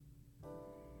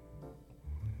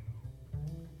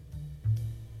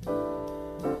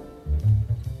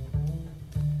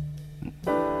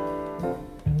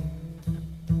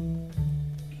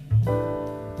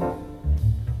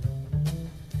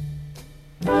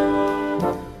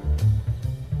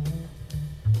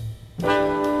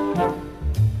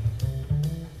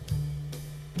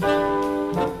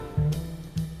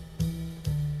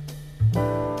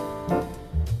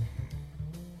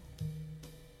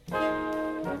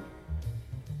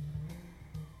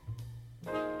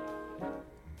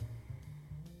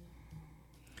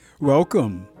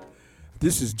Welcome.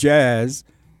 This is Jazz,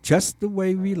 just the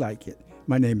way we like it.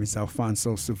 My name is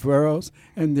Alfonso Severos,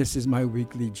 and this is my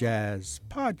weekly jazz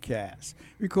podcast,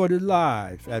 recorded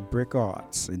live at Brick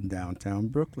Arts in downtown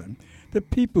Brooklyn, the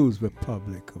People's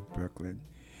Republic of Brooklyn.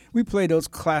 We play those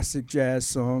classic jazz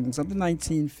songs of the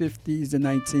 1950s, the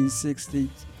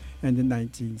 1960s, and the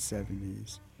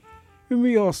 1970s. And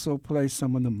we also play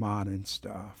some of the modern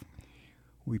stuff.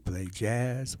 We play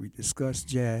jazz, we discuss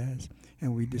jazz,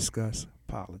 and we discuss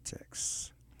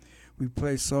politics. We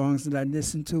play songs that I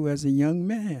listened to as a young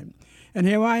man. And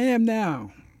here I am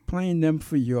now, playing them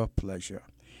for your pleasure.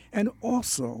 And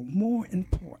also, more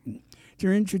important,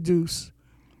 to introduce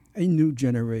a new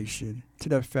generation to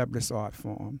the fabulous art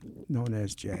form known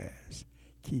as jazz.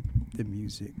 Keep the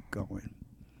music going.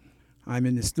 I'm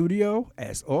in the studio,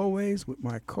 as always, with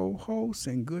my co-host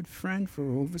and good friend for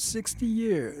over 60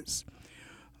 years,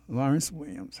 Lawrence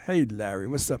Williams. Hey, Larry,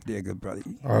 what's up there, good brother?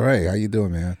 All right, how you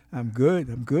doing, man? I'm good,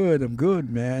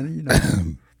 man. You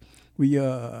know, we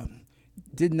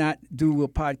did not do a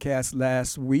podcast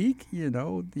last week. You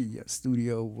know, the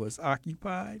studio was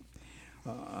occupied,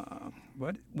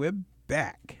 but we're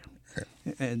back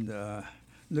and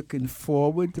looking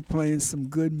forward to playing some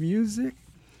good music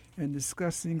and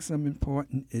discussing some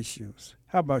important issues.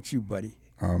 How about you, buddy?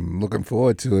 I'm looking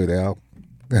forward to it, Al.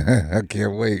 I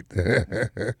can't wait.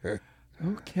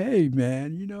 Okay,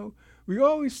 man. You know, we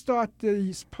always start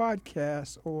these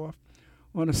podcasts off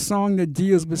on a song that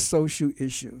deals with social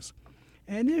issues.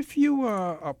 And if you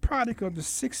are a product of the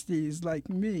 60s like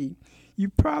me, you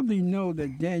probably know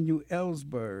that Daniel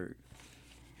Ellsberg,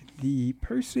 the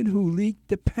person who leaked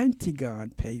the Pentagon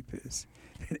Papers,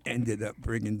 ended up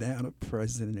bringing down a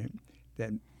president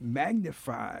that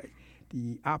magnified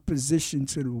the opposition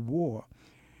to the war.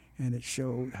 And it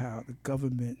showed how the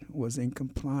government was in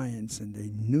compliance and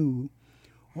they knew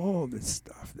all this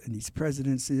stuff. And these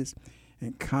presidencies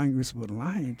and Congress were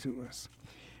lying to us.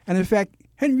 And in fact,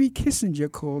 Henry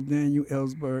Kissinger called Daniel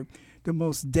Ellsberg the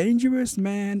most dangerous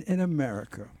man in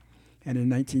America. And in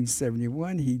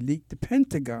 1971, he leaked the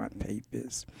Pentagon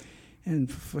Papers.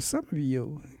 And for some of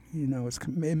you, you know, it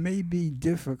may be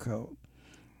difficult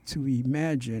to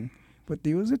imagine, but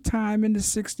there was a time in the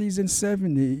 60s and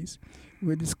 70s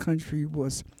where this country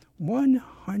was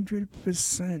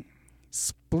 100%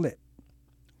 split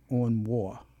on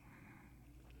war.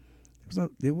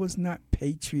 There was not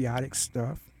patriotic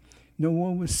stuff. No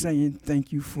one was saying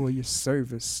thank you for your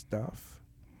service stuff.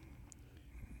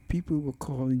 People were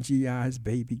calling GIs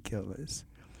baby killers.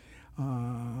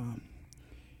 And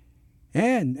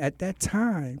at that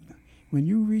time, when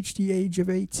you reached the age of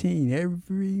 18,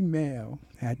 every male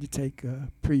had to take a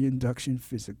pre-induction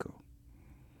physical.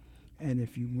 And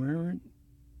if you weren't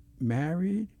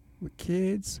married with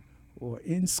kids or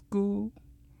in school,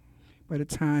 by the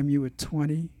time you were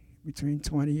 20, between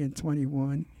 20 and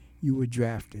 21, you were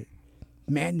drafted.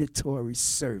 Mandatory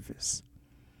service,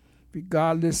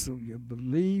 regardless of your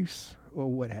beliefs or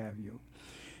what have you.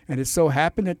 And it so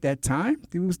happened at that time,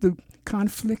 there was the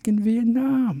conflict in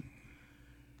Vietnam.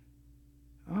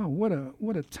 Oh, what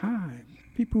a time.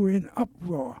 People were in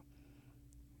uproar.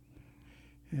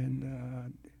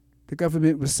 And the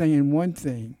government was saying one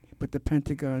thing, but the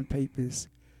Pentagon Papers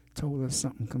told us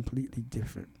something completely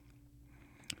different.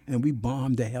 And we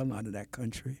bombed the hell out of that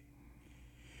country.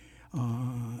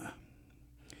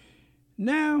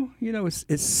 Now, you know,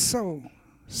 it's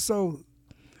so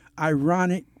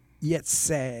ironic yet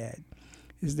sad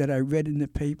is that I read in the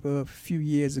paper a few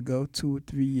years ago, 2 or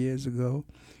 3 years ago,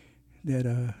 that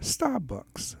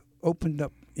Starbucks opened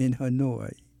up in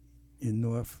Hanoi in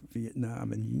North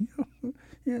Vietnam. And,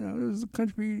 you know, it was a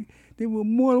country, they were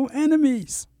mortal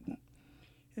enemies.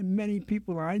 And many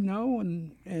people I know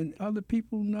and other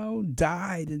people know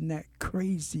died in that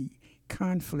crazy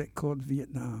conflict called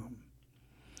Vietnam.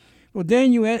 Well,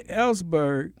 Daniel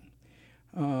Ellsberg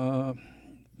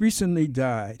recently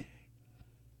died.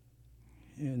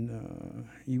 And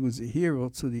he was a hero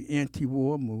to the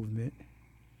anti-war movement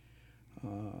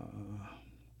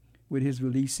with his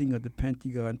releasing of the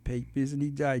Pentagon Papers. And he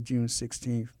died June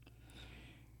 16th,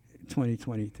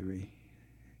 2023,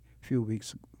 a few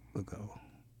weeks ago.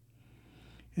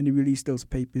 And he released those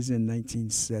papers in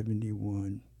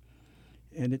 1971.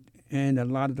 And a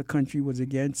lot of the country was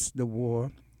against the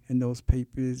war and those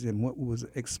papers, and what was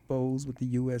exposed with the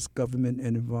U.S. government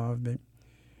and involvement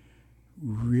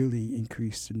really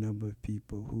increased the number of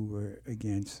people who were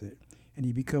against it. And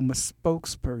he became a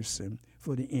spokesperson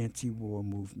for the anti-war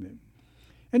movement.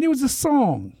 And there was a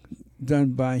song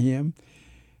done by him,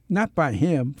 not by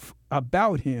him,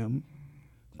 about him,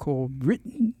 called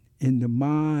Written in the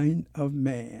Mind of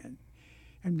Man.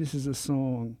 And this is a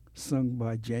song sung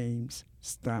by James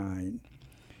Stein.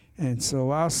 And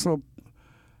so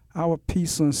our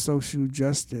piece on social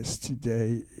justice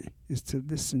today is to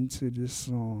listen to this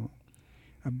song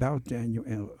about Daniel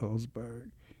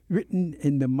Ellsberg, written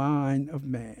in the mind of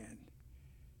man,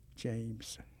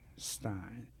 James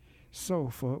Stein. So,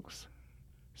 folks,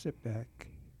 sit back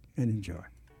and enjoy.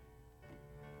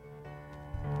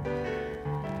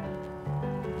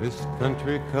 This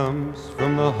country comes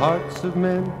from the hearts of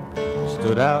men who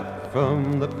stood out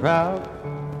from the crowd.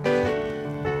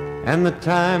 And the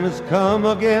time has come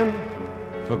again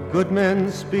for good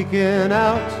men speaking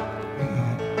out.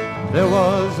 There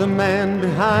was a man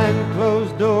behind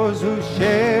closed doors who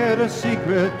shared a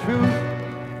secret truth.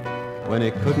 When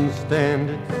he couldn't stand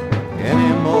it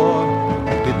anymore,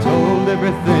 he told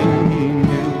everything he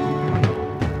knew.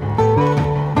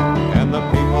 And the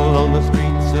people on the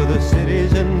streets of the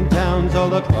cities and towns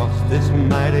all across this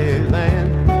mighty land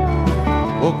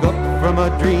woke up from a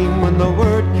dream when the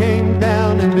word came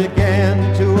down and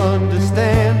began to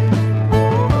understand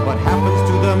what happens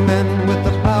to the men with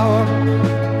the power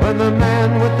when the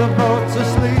man with the vote's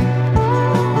asleep.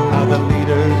 How the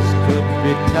leaders could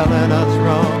be telling us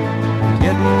wrong,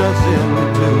 getting us in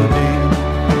too deep.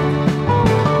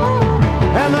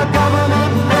 And the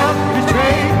government felt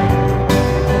betrayed.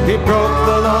 He broke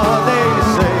the law, they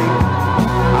say.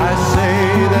 I say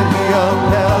that he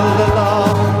upheld the law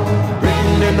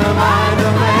written in the mind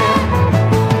of man,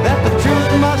 that the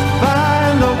truth must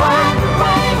find a way.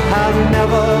 I'll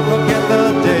never forget the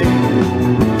day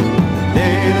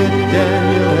that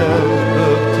Daniel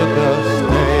Ellsberg took a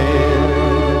stand.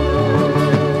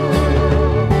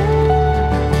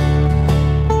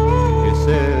 He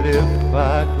said, if I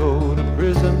go to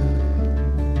prison,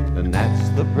 then that's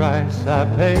the price I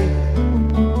pay.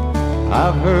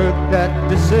 I've heard that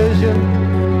decision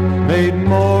made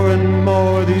more and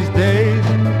more these days.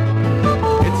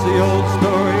 It's the old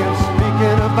story of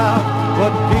speaking about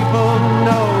what people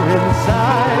know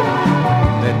inside.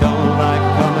 They don't like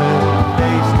coming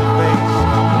face to face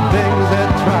with things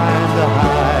they're trying to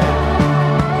hide.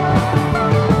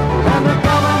 And the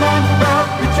government felt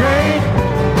betrayed.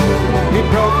 He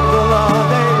broke the law,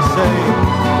 they say.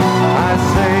 I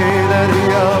say that he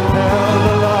upheld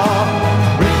the law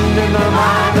written in the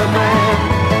mind of man,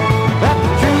 that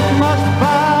the truth must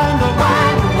find a way.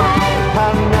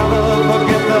 I'll never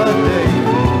forget the day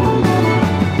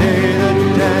that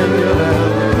Daniel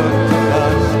Ellsberg took a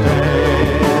stand.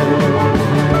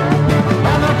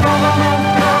 And the government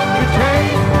felt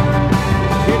betrayed.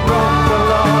 He broke the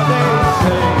law, they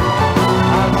say.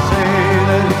 I'd say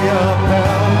that he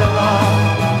upheld the law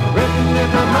written in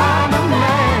the mind of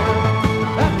man,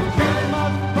 that the truth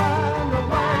must find a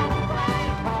way.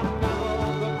 I'll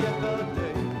never forget the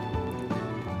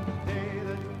day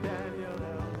that Daniel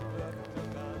Ellsberg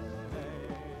took a stand.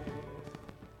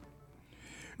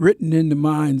 Written in the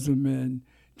minds of men,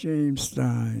 James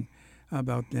Stein,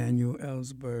 about Daniel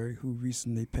Ellsberg, who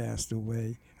recently passed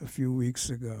away a few weeks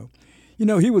ago. You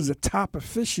know, he was a top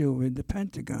official in the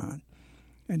Pentagon,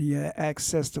 and he had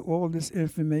access to all this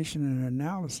information and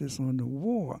analysis on the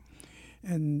war.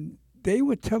 And they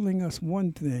were telling us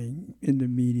one thing in the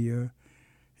media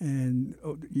and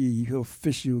the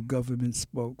official government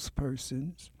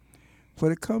spokespersons,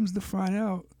 but it comes to find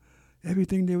out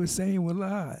everything they were saying were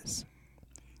lies.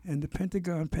 And the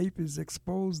Pentagon Papers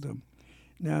exposed them.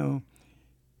 Now,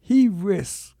 he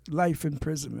risked life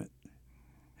imprisonment.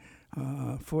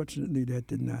 Fortunately, that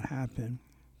did not happen.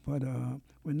 But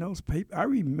when those papers, I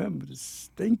remember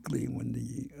distinctly when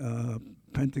the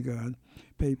Pentagon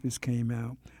Papers came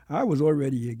out. I was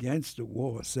already against the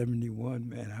war, 71,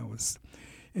 man. I was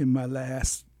in my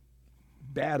last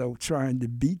battle trying to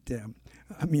beat them.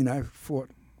 I mean, I fought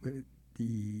with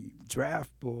the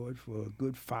draft board for a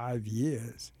good 5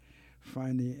 years.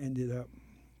 Finally ended up,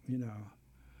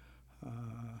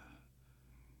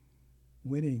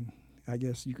 winning. I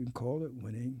guess you can call it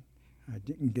winning. I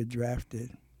didn't get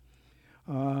drafted.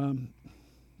 All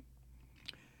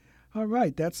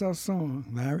right, that's our song,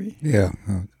 Larry. Yeah.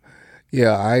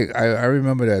 I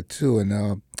remember that too,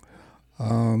 and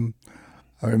I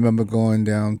remember going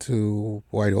down to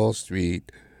Whitehall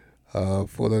Street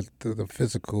for the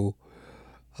physical.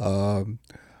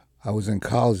 I was in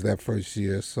college that first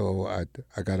year, so I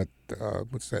got a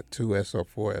 2S or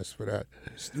 4S for that.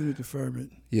 Student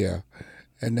deferment. Yeah,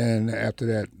 and then after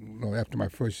that, after my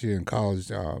first year in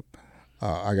college, I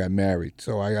got married.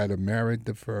 So I got a married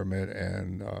deferment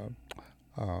and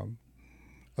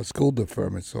a school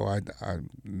deferment. So I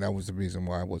that was the reason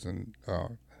why I wasn't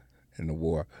in the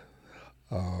war.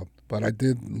 But I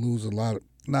did lose a lot,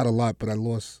 not a lot, but I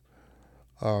lost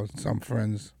some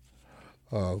friends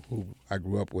who I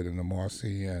grew up with in the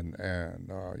Marcy, and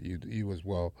you as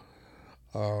well.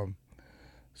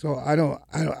 So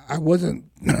I wasn't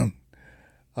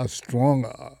a strong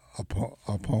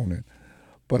opponent,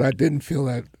 but I didn't feel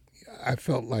that. I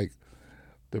felt like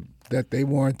that they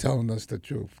weren't telling us the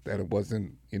truth. That it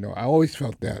wasn't. I always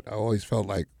felt that. I always felt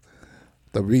like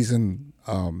the reason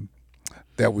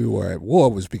that we were at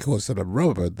war was because of the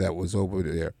rubber that was over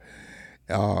there,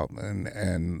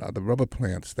 and the rubber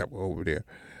plants that were over there,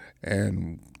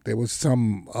 and there was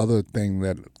some other thing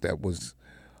that was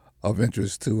of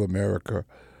interest to America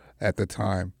at the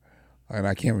time, and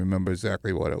I can't remember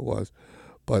exactly what it was,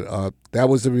 but that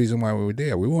was the reason why we were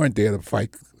there. We weren't there to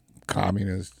fight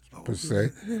communists per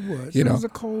se. It was. It was a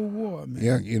Cold War, man.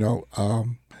 Yeah,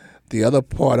 the other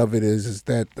part of it is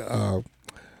that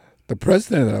the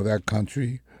president of that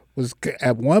country was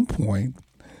at one point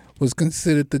was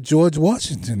considered the George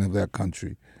Washington of that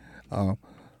country, Ho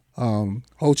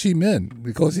Chi Minh,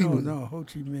 because he was Ho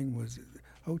Chi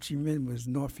Minh was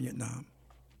North Vietnam.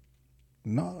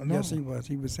 No. Yes, he was.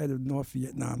 He was head of North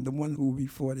Vietnam, the one who we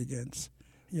fought against.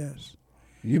 Yes.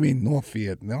 You mean North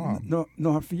Vietnam? No,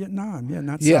 North Vietnam. Yeah,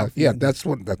 not yeah, South yeah.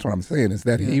 Vietnam. That's what I'm saying. Is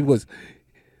that he was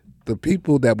the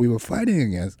people that we were fighting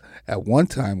against at one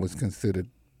time was considered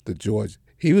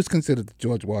He was considered the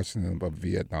George Washington of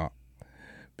Vietnam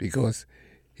because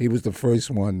he was the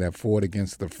first one that fought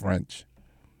against the French.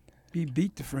 He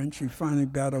beat the French. He finally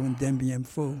battled in Dien Bien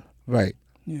Phu. Right.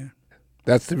 Yeah.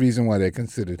 That's the reason why they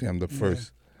considered him the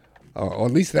first, or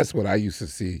at least that's what I used to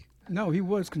see. No, he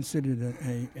was considered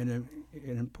an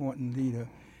important leader,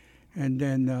 and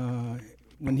then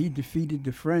when he defeated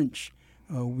the French,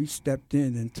 we stepped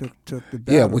in and took the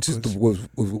battle. Yeah, which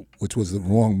was the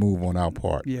wrong move on our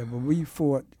part. Yeah, but we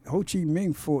fought. Ho Chi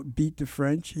Minh beat the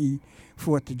French. He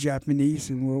fought the Japanese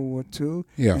in World War II.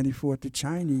 Yeah. And he fought the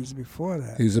Chinese before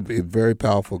that. He's a very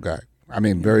powerful guy. I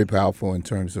mean, very powerful in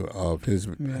terms of his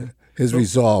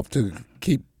resolve to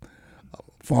keep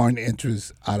foreign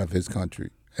interests out of his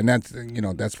country, and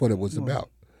that's what it was about.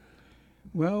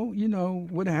 Well,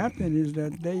 what happened is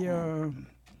that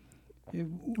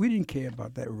we didn't care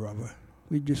about that rubber.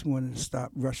 We just wanted to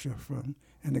stop Russia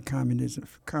and the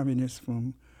communists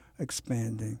from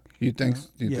expanding. You think?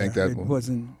 Think that it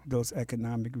wasn't those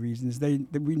economic reasons.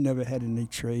 We never had any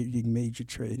major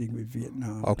trading with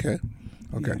Vietnam. Okay,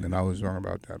 Yeah. then I was wrong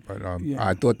about that. But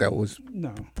I thought that was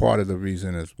part of the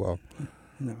reason as well.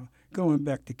 No, going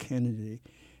back to Kennedy,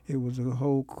 it was it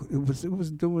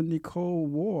was during the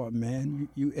Cold War, man.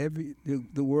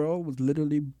 The world was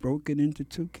literally broken into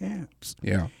two camps.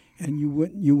 Yeah, and you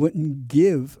wouldn't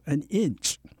give an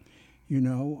inch,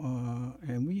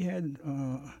 and we had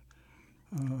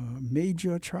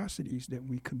major atrocities that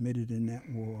we committed in that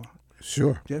war.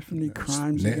 Sure, definitely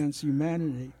crimes against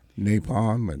humanity.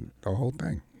 Napalm and the whole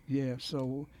thing. Yeah,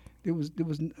 so there was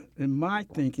in my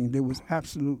thinking there was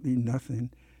absolutely nothing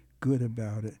good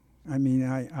about it. I mean,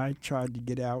 I tried to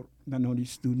get out. I know the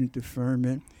student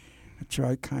deferment. I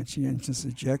tried conscientious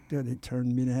ejector. They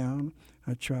turned me down.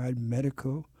 I tried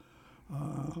medical.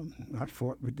 I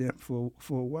fought with them for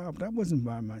a while, but I wasn't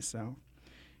by myself.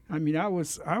 I mean, I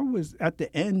was at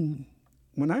the end.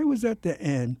 When I was at the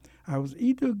end, I was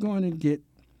either going to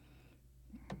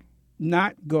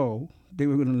not go. They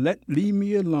were going to leave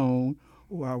me alone,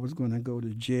 or I was going to go to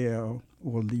jail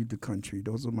or leave the country.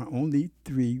 Those are my only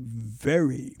three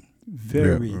very,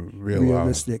 very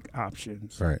realistic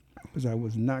options. Right. Because I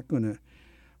was not going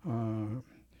to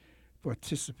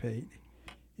participate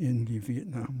in the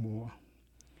Vietnam War.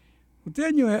 Well,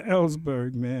 Daniel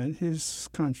Ellsberg, man, his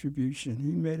contribution,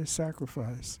 he made a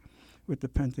sacrifice with the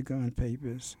Pentagon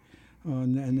Papers,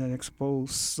 and that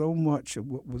exposed so much of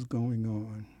what was going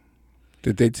on.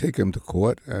 Did they take him to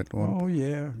court at one? Oh,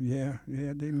 yeah.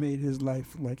 They made his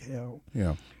life like hell.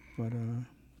 Yeah. But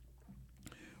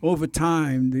over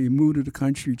time, the mood of the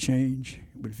country changed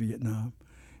with Vietnam,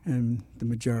 and the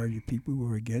majority of people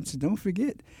were against it. Don't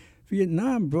forget,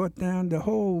 Vietnam brought down the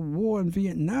whole war in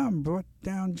Vietnam, brought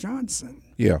down Johnson.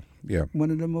 Yeah. One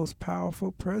of the most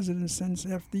powerful presidents since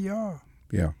FDR.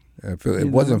 Yeah. If it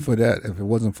wasn't for that, if it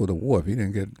wasn't for the war, if he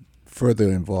didn't get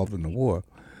further involved in the war,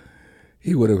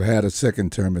 he would have had a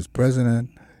second term as president.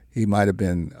 He might have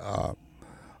been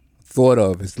thought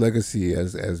of his legacy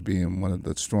as being one of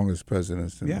the strongest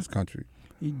presidents in this country.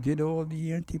 He did all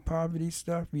the anti-poverty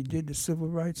stuff. He did the civil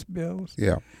rights bills.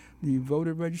 Yeah. The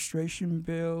voter registration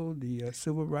bill, the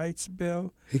civil rights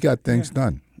bill. He got things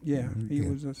done. Yeah, he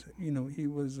was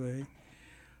a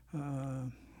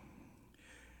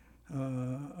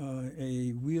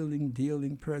wheeling,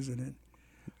 dealing president.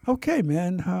 Okay,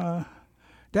 man.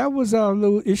 That was our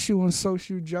little issue on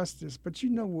social justice. But you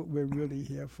know what we're really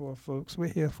here for, folks? We're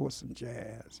here for some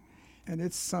jazz. And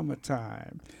it's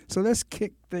summertime. So let's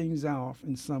kick things off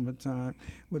in summertime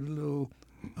with a little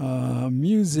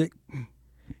music.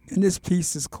 And this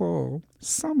piece is called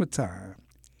Summertime.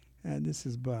 And this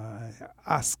is by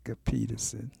Oscar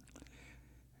Peterson.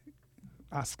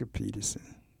 Oscar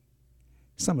Peterson.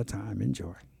 Summertime.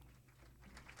 Enjoy.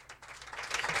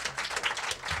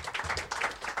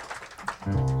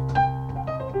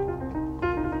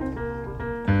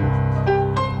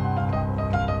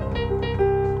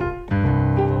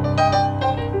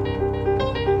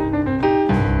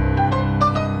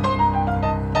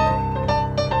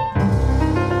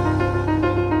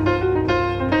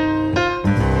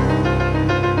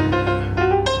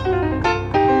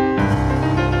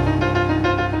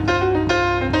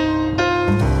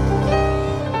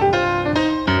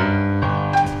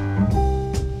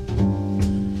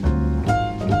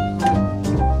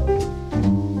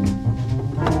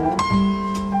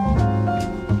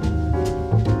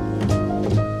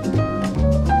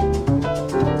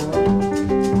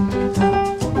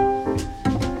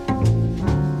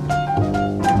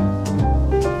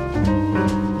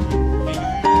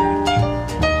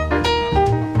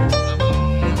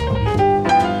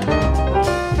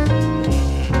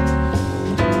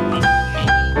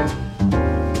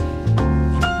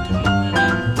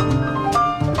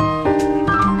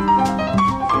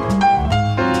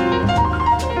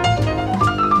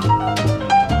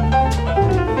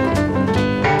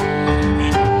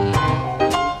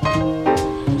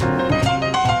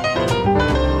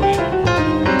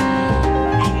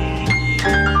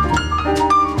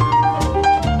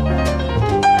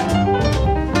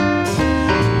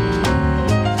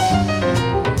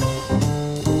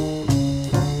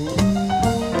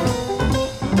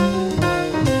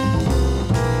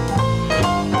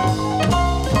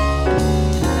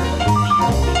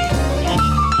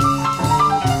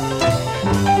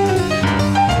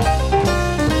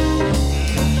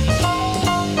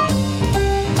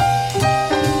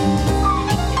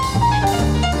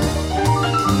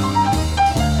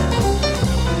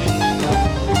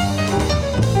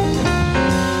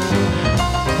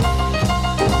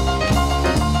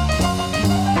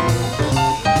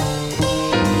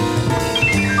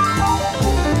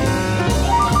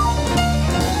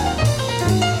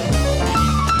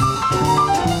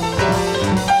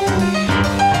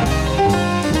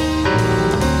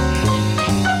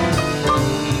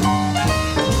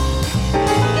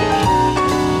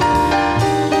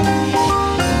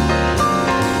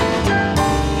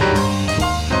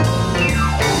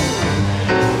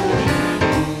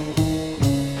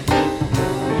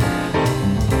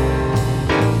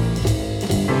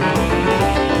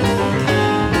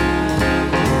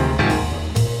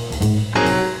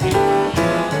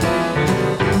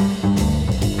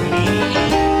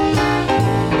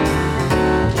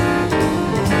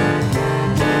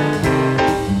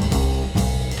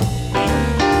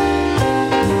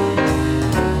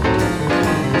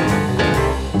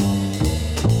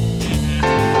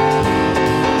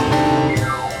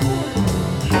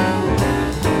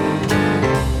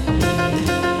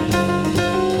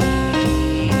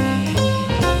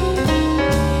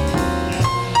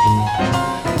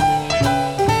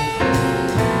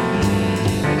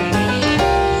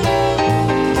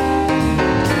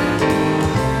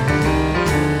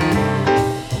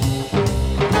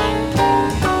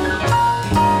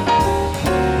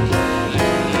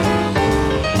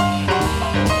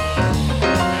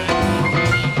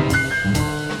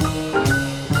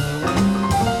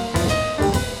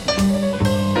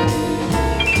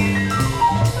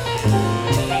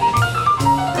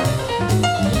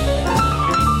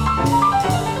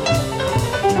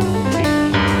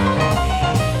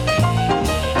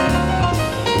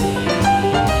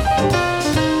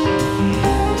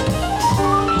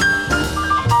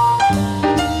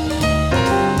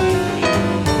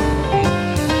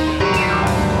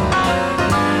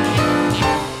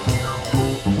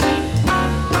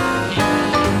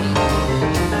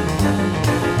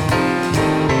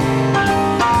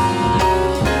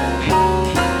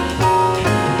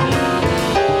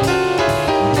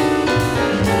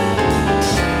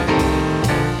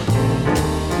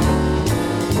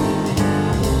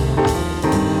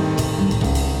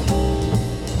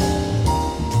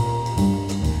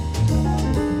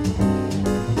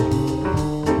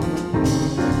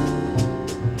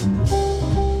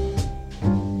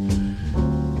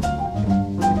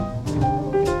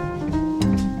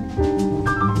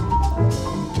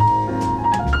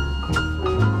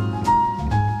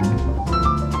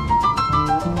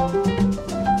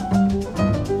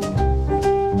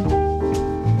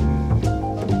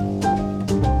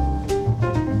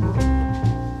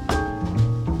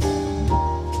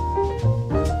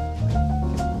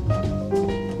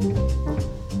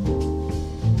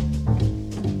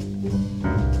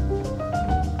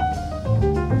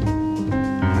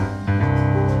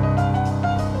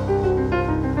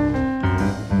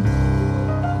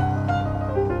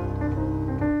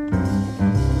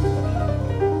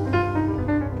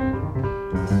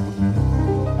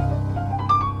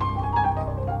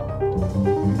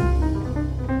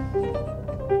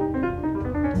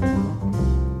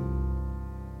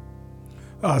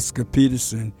 Oscar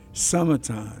Peterson,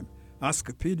 Summertime.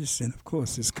 Oscar Peterson, of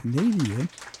course, is Canadian,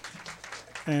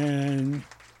 and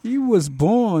he was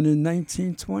born in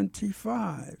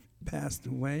 1925, passed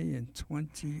away in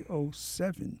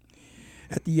 2007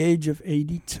 at the age of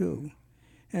 82.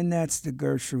 And that's the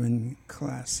Gershwin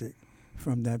classic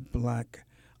from that black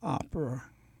opera,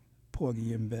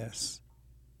 Porgy and Bess,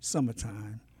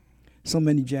 Summertime. So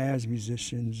many jazz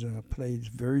musicians played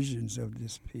versions of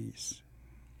this piece.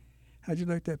 How'd you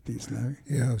like that piece, Larry?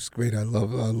 Yeah, it was great. I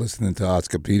love listening to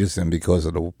Oscar Peterson because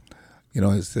of the,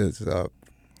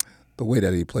 the way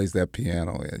that he plays that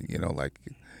piano. And, like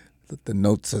the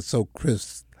notes are so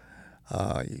crisp.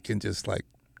 You can just like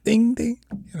ding, ding.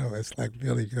 It's like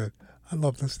really good. I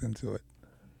love listening to it.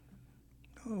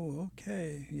 Oh,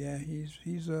 okay. Yeah,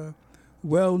 he's a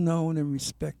well-known and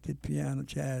respected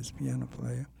jazz piano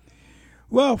player.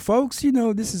 Well, folks,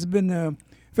 this has been a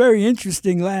very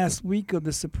interesting last week of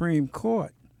the Supreme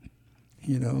Court.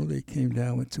 They came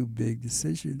down with two big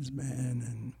decisions, man.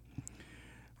 And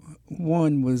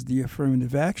one was the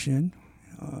affirmative action,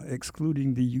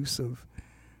 excluding the use of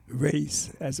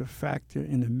race as a factor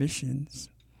in admissions.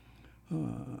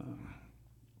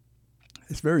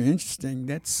 It's very interesting.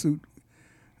 That suit,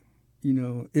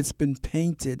 it's been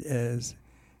painted as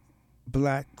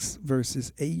blacks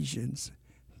versus Asians,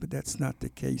 but that's not the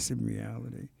case in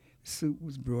reality. The suit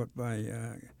was brought by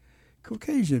a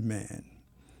Caucasian man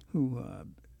who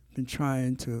been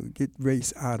trying to get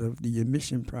race out of the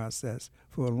admission process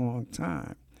for a long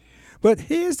time. But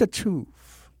here's the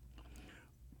truth.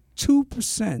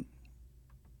 2%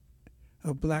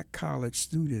 of black college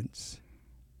students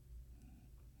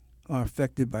are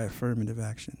affected by affirmative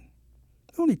action.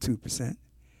 Only 2%.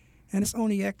 And it's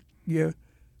only at your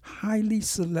highly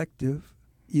selective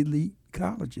elite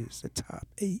colleges, the top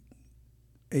 8,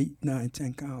 9,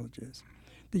 10 colleges.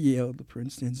 The Yale, the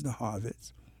Princetons, the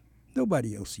Harvards.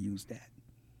 Nobody else used that.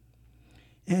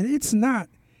 And it's not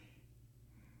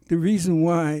the reason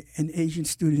why an Asian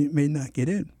student may not get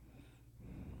in.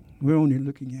 We're only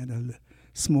looking at a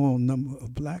small number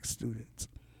of black students.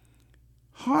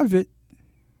 Harvard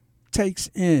takes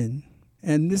in,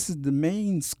 and this is the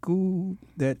main school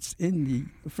that's in the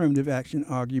affirmative action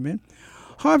argument,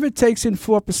 Harvard takes in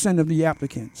 4% of the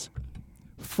applicants.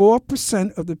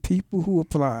 4% of the people who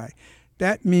apply.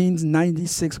 That means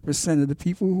 96% of the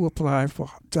people who apply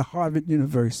to Harvard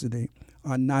University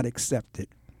are not accepted.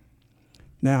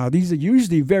 Now, these are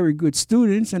usually very good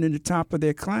students and in the top of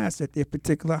their class at their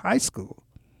particular high school.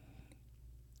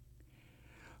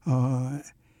 And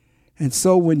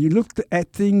so when you look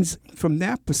at things from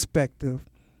that perspective,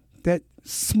 that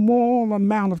small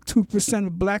amount of 2%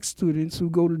 of black students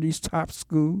who go to these top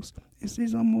schools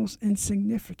is almost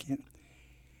insignificant.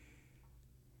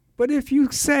 But if you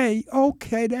say,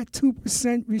 okay, that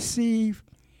 2% receive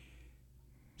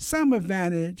some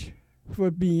advantage for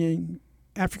being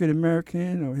African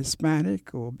American or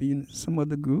Hispanic or being some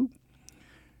other group,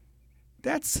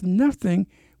 that's nothing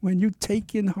when you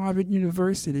take in Harvard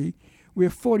University, where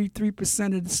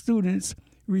 43% of the students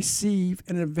receive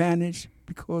an advantage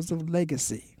because of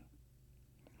legacy.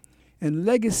 And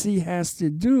legacy has to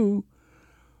do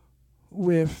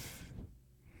with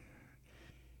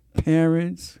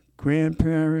parents,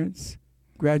 grandparents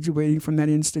graduating from that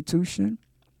institution,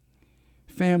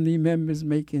 family members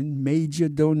making major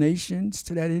donations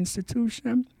to that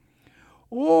institution,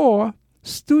 or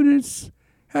students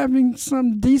having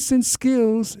some decent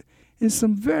skills in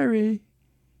some very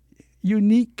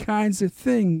unique kinds of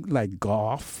things like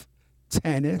golf,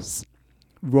 tennis,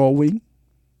 rowing,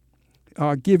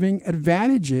 are giving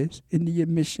advantages in the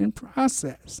admission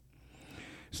process.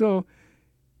 So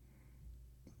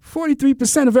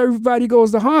 43% of everybody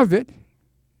goes to Harvard,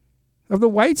 of the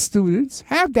white students,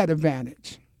 have that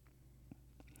advantage.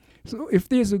 So if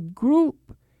there's a group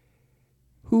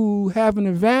who have an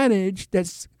advantage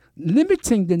that's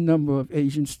limiting the number of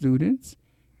Asian students,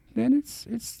 then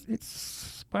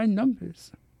it's by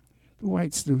numbers, the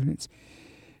white students,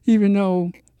 even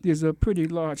though there's a pretty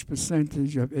large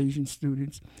percentage of Asian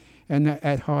students and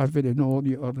at Harvard and all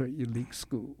the other elite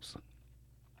schools.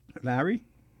 Larry?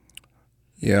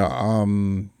 Yeah,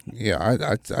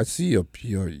 I see your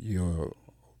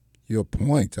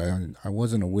point. I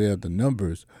wasn't aware of the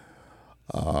numbers,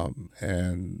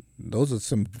 and those are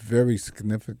some very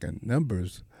significant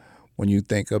numbers when you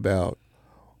think about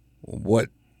what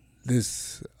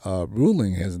this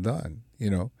ruling has done.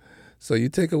 So you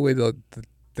take away that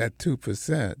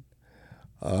 2%,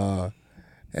 and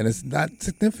it's not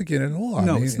significant at all.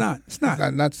 No, it's not. It's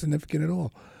not significant at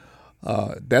all.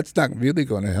 That's not really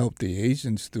going to help the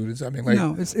Asian students.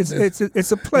 No,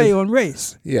 it's a play on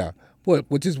race. Yeah,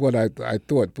 which is what I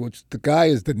thought. Which the guy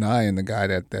is denying the guy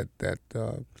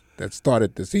that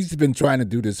started this. He's been trying to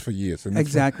do this for years. And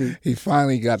Exactly. He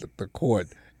finally got the court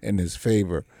in his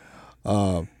favor.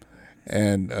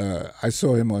 And I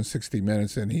saw him on 60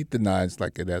 Minutes, and he denies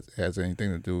like it has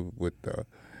anything to do with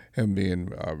him being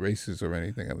racist or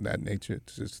anything of that nature.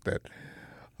 It's just that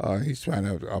he's trying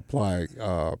to apply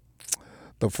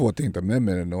the 14th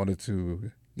Amendment in order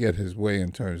to get his way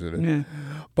in terms of it. Yeah.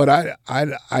 But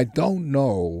I don't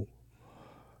know,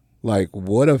 like,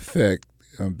 what effect,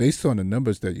 based on the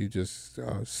numbers that you just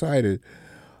cited,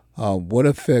 what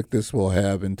effect this will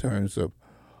have in terms of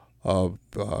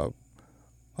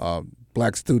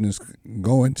black students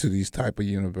going to these type of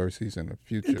universities in the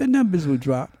future. The numbers will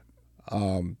drop.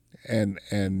 And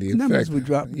the Numbers effect will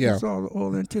drop. Yeah. It's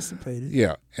all anticipated.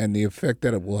 Yeah, and the effect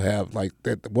that it will have, like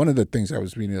that. One of the things I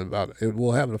was reading about, it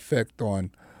will have an effect on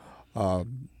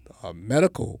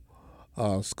medical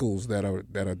schools that are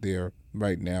there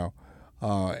right now,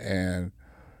 and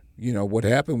what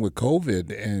happened with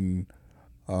COVID in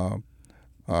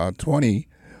 20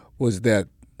 was that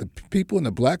the people in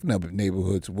the black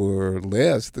neighborhoods were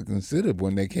last considered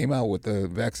when they came out with the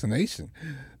vaccination.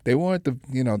 They weren't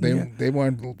they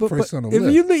weren't first on the list.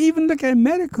 If you even look at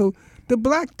medical, the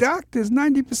black doctors,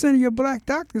 90% of your black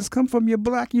doctors come from your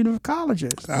black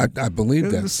colleges. I believe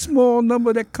There's that. a small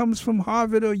number that comes from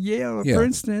Harvard or Yale or Yeah.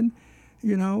 Princeton.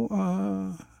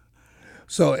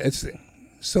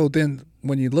 So then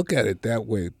when you look at it that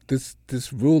way, this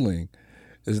ruling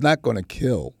is not going to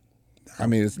kill. I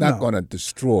mean, it's not No. going to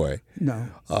destroy. No,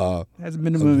 has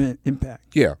minimum impact.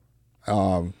 Yeah,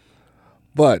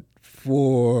 but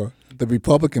for the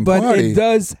Republican But Party, it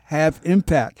does have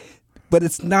impact. But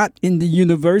it's not in the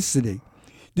university.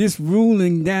 This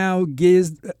ruling now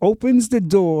opens the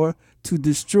door to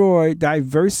destroy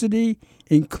diversity,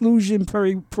 inclusion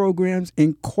programs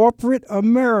in corporate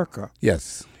America.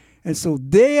 yes, And so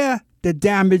there, the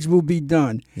damage will be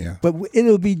done. Yeah. But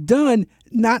it'll be done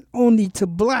not only to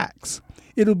blacks.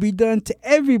 It'll be done to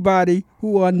everybody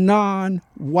who are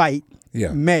non-white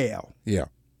Yeah. male, yeah,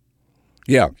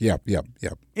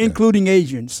 including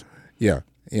Asians. yeah.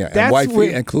 That's And where-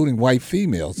 including white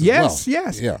females as Yes, well.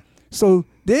 yes. Yeah. So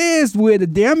there's where the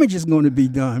damage is going to be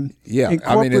done Yeah, in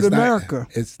corporate it's America.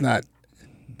 It's not.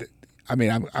 I mean,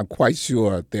 I'm quite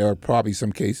sure there are probably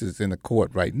some cases in the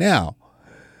court right now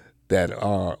that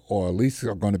are, or at least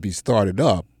are going to be started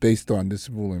up based on this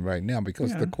ruling right now,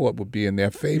 because Yeah. the court would be in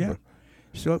their favor.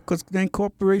 So, because then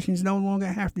corporations no longer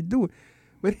have to do it.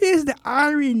 But here's the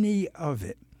irony of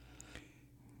it.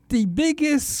 The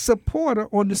biggest supporter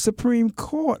on the Supreme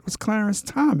Court was Clarence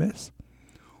Thomas,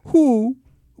 who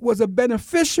was a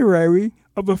beneficiary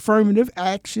of affirmative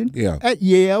action Yeah. at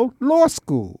Yale Law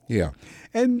School. Yeah,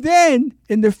 And then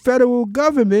in the federal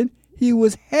government, he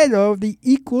was head of the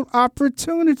Equal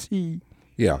Opportunity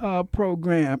yeah,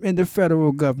 program in the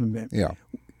federal government. yeah,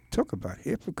 Talk about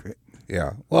hypocrite.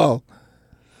 yeah. Well,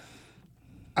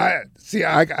 I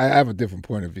have a different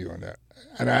point of view on that,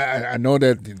 and I know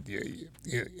that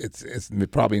it's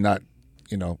probably not,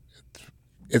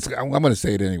 it's. I'm going to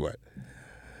say it anyway.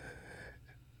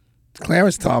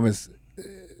 Clarence Thomas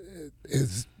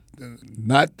is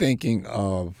not thinking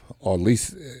of, or at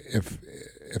least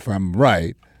if I'm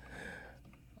right,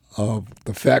 of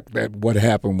the fact that what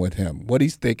happened with him. What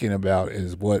he's thinking about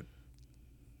is what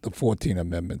the 14th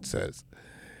Amendment says.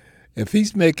 If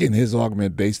he's making his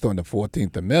argument based on the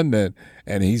 14th Amendment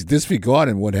and he's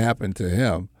disregarding what happened to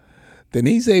him, then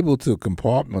he's able to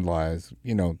compartmentalize,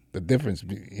 the difference.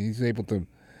 He's able to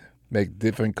make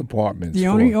different compartments. The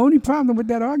only problem with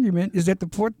that argument is that the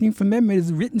 14th Amendment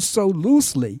is written so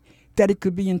loosely that it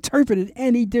could be interpreted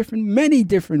many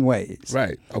different ways.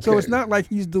 Right. Okay. So it's not like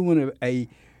he's doing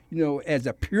as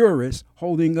a purist,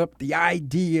 holding up the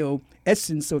ideal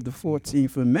essence of the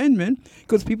 14th Amendment,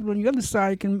 because people on the other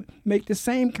side can make the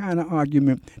same kind of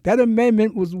argument. That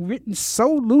amendment was written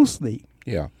so loosely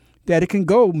Yeah. that it can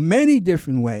go many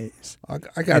different ways. I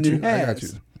got And you. it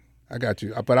has. I got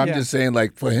you. But I'm Yeah. just saying,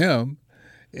 like, for him,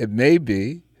 it may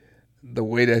be the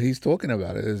way that he's talking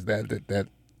about it is that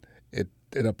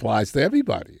it applies to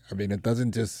everybody. I mean, it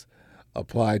doesn't just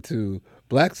apply to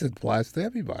blacks; it applies to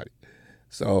everybody.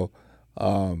 So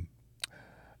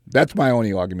that's my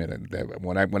only argument. And that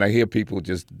when I hear people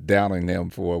just downing him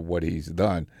for what he's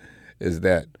done, is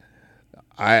that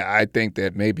I think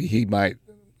that maybe he might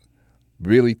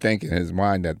really think in his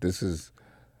mind that this is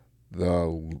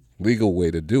the legal way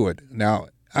to do it. Now,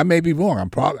 I may be wrong.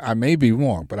 I may be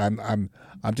wrong, but I'm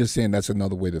just saying that's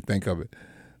another way to think of it.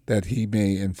 That he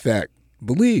may, in fact,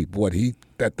 believe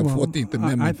that the 14th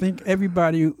Amendment. I think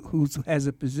everybody who has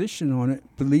a position on it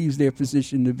believes their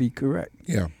position to be correct.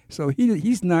 Yeah. So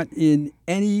he's not in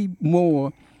any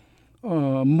more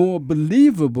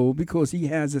believable because he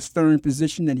has a stern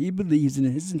position that he believes in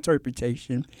his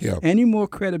interpretation. Yeah. Any more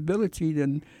credibility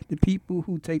than the people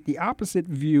who take the opposite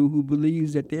view, who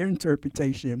believes that their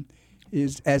interpretation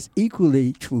is as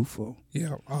equally truthful.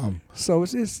 Yeah. So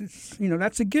it's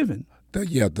that's a given. The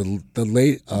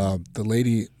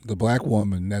lady, the black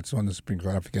woman that's on the Supreme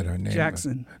Court, I forget her name.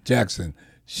 Jackson.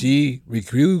 She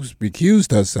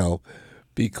recused herself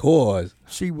because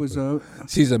she was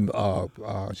she's on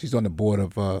the board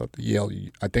of Yale.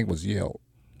 I think it was Yale.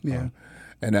 Yeah.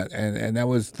 And that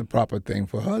was the proper thing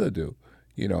for her to do.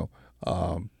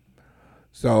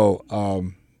 So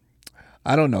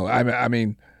I don't know. I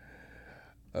mean,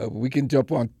 we can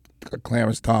jump on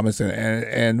Clarence Thomas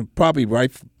and probably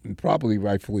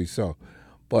rightfully so,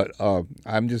 but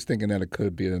I'm just thinking that it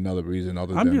could be another reason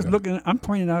other than I'm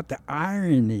pointing out the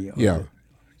irony of it.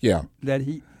 Yeah. That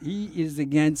he is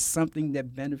against something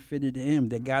that benefited him,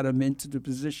 that got him into the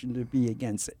position to be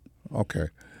against it. Okay.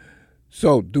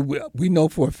 So do we know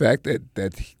for a fact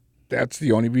that's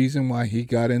the only reason why he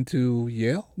got into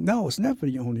Yale? No, it's never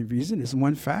the only reason. It's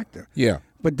one factor. Yeah.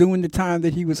 But during the time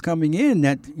that he was coming in,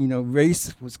 that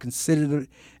race was considered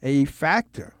a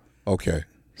factor. Okay.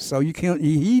 So you can't.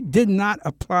 He did not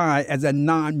apply as a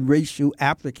non-racial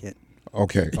applicant.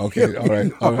 Okay. All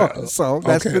right. So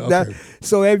that's that.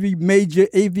 So every major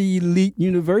Ivy elite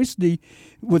university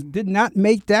did not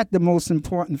make that the most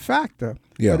important factor.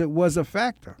 Yeah. But it was a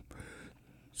factor.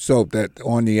 So that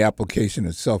on the application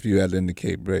itself, you had to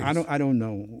indicate race. I don't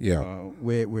know. Yeah.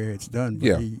 Where it's done. But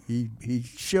yeah. He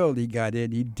surely got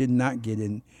in. He did not get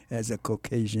in as a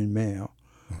Caucasian male.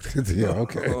 Yeah.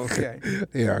 Okay. Okay.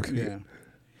 Yeah. Okay.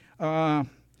 Yeah.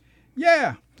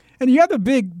 Yeah. And the other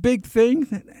big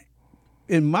thing,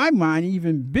 in my mind,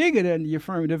 even bigger than the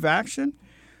affirmative action,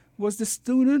 was the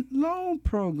student loan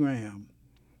program.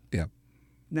 Yeah.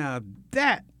 Now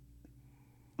that,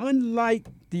 unlike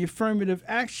the affirmative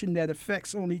action that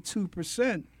affects only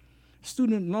 2%,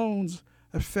 student loans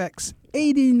affects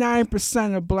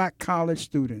 89% of black college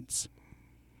students.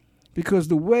 Because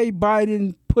the way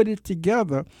Biden put it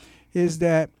together is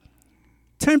that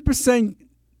 10%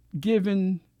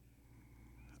 given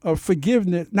of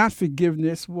forgiveness, not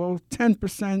forgiveness,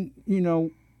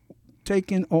 10%,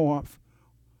 taken off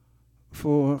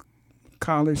for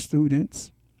college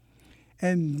students.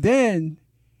 And then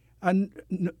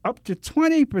up to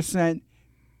 20%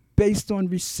 based on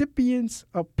recipients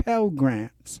of Pell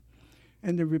Grants.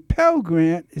 And the Pell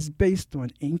Grant is based on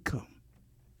income.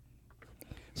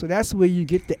 So that's where you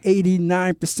get the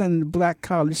 89% of the black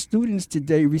college students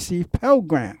today receive Pell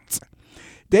Grants.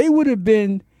 They would have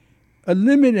been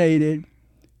eliminated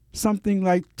something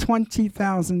like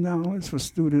 $20,000 for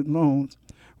student loans,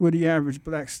 where the average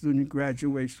black student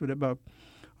graduates with about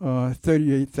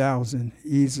 $38,000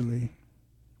 easily.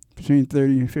 Between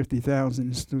 $30,000 and $50,000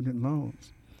 in student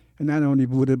loans. And not only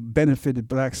would have benefited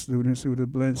black students, it would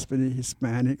have benefited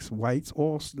Hispanics, whites,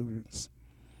 all students.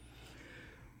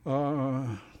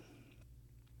 Now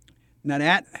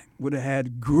that would have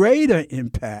had greater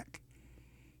impact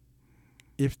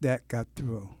if that got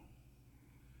through.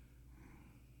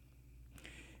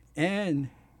 And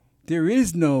there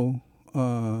is no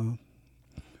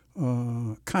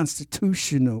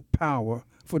constitutional power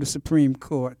for the Supreme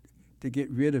Court to get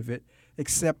rid of it,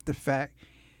 except the fact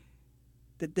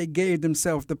that they gave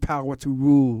themselves the power to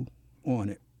rule on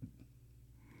it.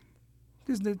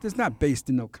 There's not based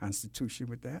in no constitution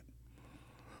with that.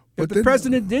 But if the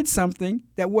president did something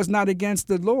that was not against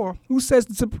the law, who says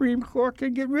the Supreme Court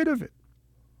can get rid of it?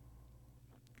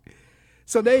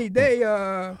 So aren't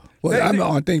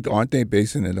they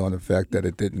basing it on the fact that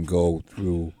it didn't go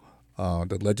through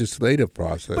the legislative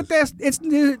process? But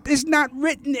it's not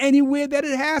written anywhere that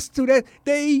it has to.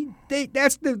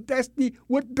 That's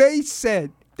what they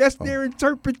said. That's their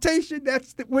interpretation.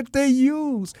 That's what they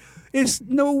use. It's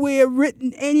nowhere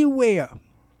written anywhere.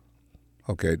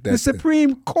 Okay. The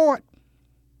Supreme Court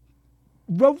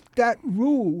wrote that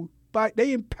rule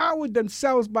they empowered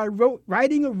themselves by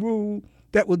writing a rule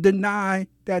that will deny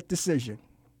that decision.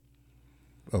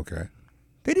 Okay.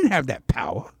 They didn't have that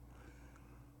power.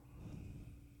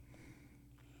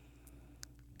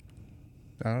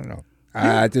 I don't know.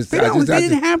 They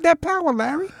didn't have that power,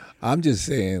 Larry. I'm just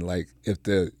saying, like, if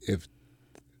the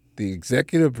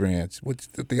executive branch, which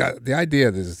the idea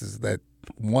of this is that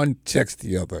one checks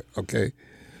the other. Okay,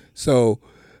 so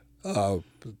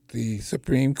the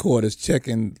Supreme Court is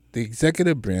checking the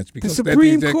executive branch The because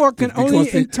Supreme Court can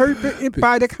only interpret it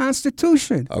by the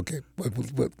Constitution. Okay,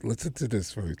 but listen to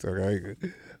this first, all right?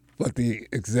 But the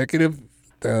executive,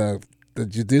 the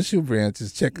judicial branch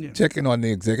is checking on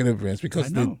the executive branch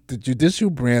because the judicial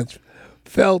branch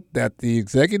felt that the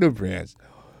executive branch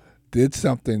did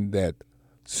something that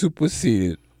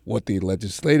superseded what the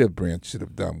legislative branch should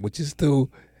have done, which is to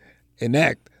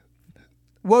enact.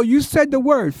 Well, you said the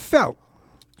word felt.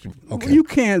 Okay. You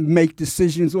can't make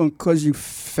decisions on because you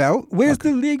felt. Where's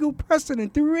the legal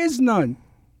precedent? There is none.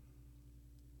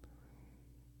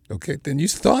 Okay, then you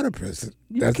start a precedent.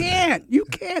 You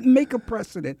can't make a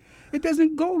precedent. It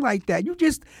doesn't go like that.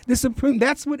 The Supreme.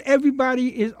 That's what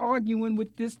everybody is arguing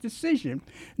with this decision.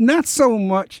 Not so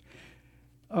much.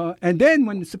 And then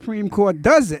when the Supreme Court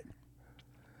does it,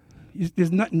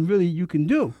 there's nothing really you can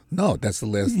do. No, that's the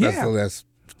last. Yeah. That's the last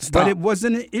stop. But it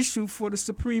wasn't an issue for the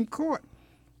Supreme Court.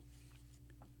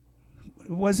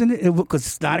 It wasn't it because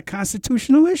it's not a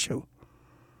constitutional issue.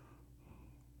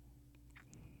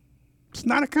 It's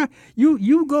not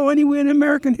you go anywhere in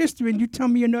American history and you tell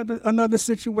me another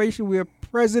situation where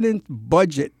president's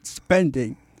budget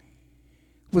spending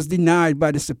was denied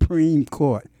by the Supreme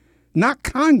Court, not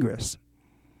Congress.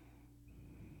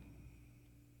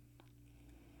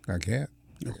 I can't.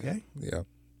 Okay. Yeah.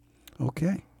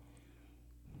 Okay.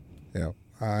 Yeah.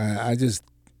 I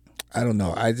don't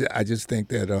know. I just think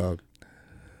that.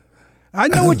 I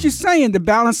know what you're saying, the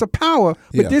balance of power,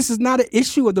 but Yeah. this is not an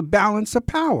issue of the balance of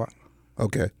power.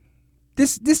 Okay.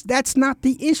 That's not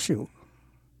the issue.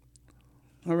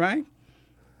 All right?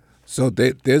 So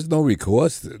there's no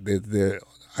recourse. There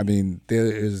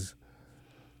is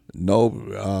no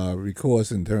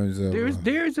recourse in terms of.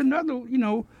 There's another,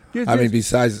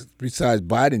 besides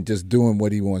Biden just doing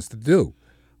what he wants to do,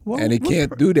 Well, and he what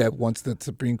can't do that once the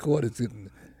Supreme Court is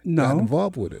not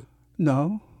involved with it.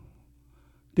 No.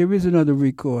 There is another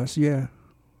recourse, yeah.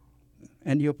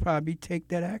 And you'll probably take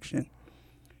that action.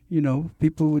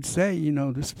 People would say,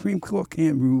 the Supreme Court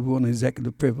can't rule on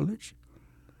executive privilege.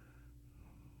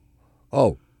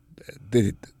 Oh,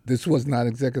 this was not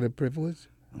executive privilege?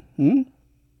 No.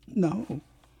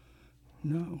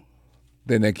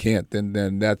 Then they can't.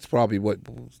 Then that's probably what.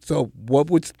 So what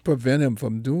would prevent him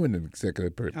from doing an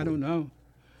executive privilege? I don't know.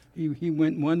 He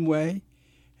went one way,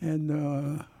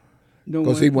 and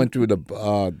because he went through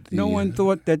no one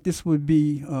thought that this would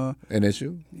be an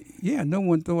issue. Yeah, no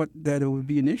one thought that it would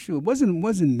be an issue. It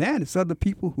wasn't that. It's other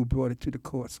people who brought it to the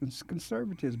courts.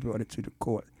 Conservatives brought it to the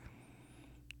court.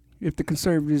 If the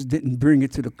conservatives didn't bring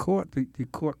it to the court, the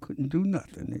court couldn't do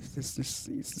nothing. It's the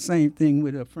same thing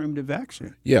with affirmative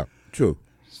action. Yeah, true.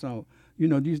 So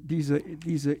these are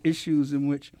issues in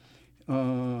which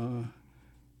the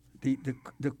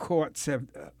courts have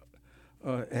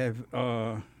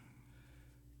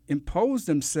imposed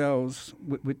themselves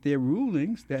with their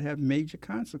rulings that have major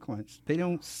consequence. They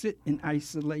don't sit in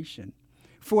isolation.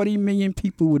 40 million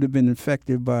people would have been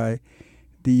affected by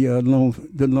the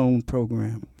loan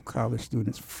program, college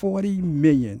students. 40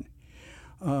 million.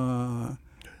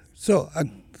 So I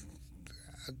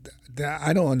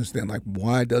don't understand. Like,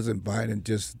 why doesn't Biden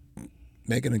just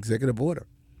make an executive order,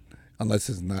 unless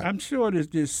it's not? I'm sure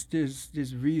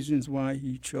there's reasons why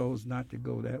he chose not to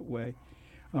go that way.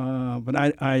 But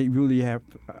I really have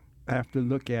to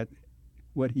look at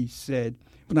what he said.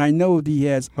 But I know he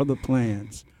has other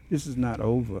plans. This is not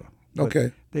over.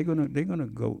 Okay. They're gonna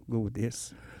go with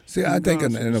this. See, I think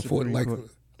an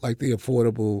like the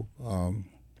affordable,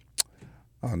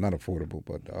 not affordable,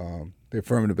 but the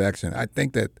affirmative action. I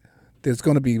think that there's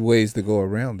going to be ways to go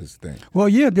around this thing. Well,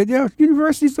 yeah, the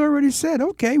universities already said,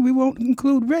 okay, we won't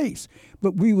include race,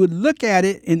 but we would look at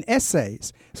it in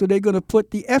essays. So they're going to put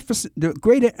the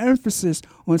greater emphasis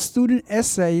on student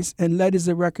essays and letters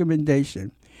of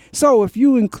recommendation. So if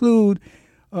you include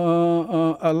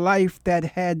a life that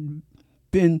had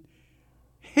been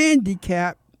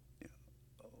handicapped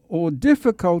or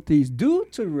difficulties due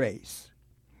to race,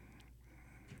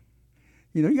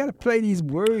 you got to play these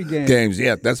word games.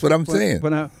 Yeah, that's what I'm saying.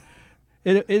 But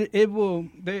it will.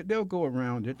 They'll go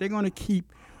around it. They're going to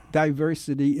keep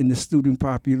diversity in the student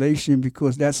population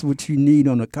because that's what you need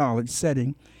on a college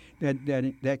setting.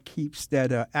 That keeps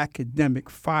that academic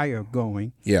fire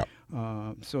going. Yeah.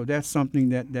 So that's something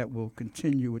that will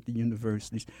continue with the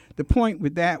universities. The point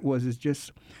with that is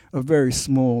just a very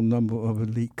small number of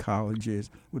elite colleges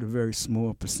with a very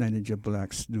small percentage of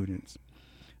black students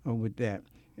with that.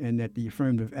 And that the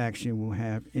affirmative action will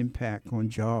have impact on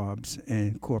jobs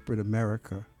and corporate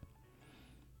America.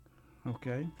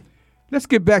 Okay. Let's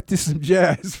get back to some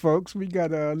jazz, folks. We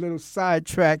got a little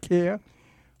sidetrack here.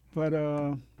 But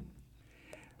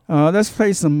Let's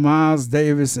play some Miles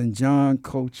Davis and John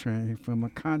Coltrane from a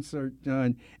concert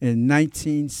done in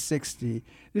 1960.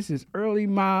 This is Early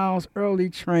Miles, Early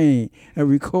Train, a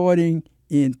recording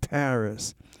in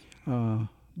Paris.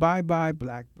 Bye Bye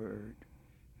Blackbird.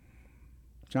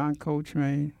 John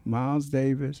Coltrane, Miles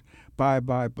Davis, Bye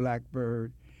Bye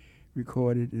Blackbird,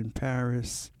 recorded in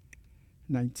Paris,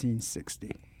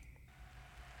 1960.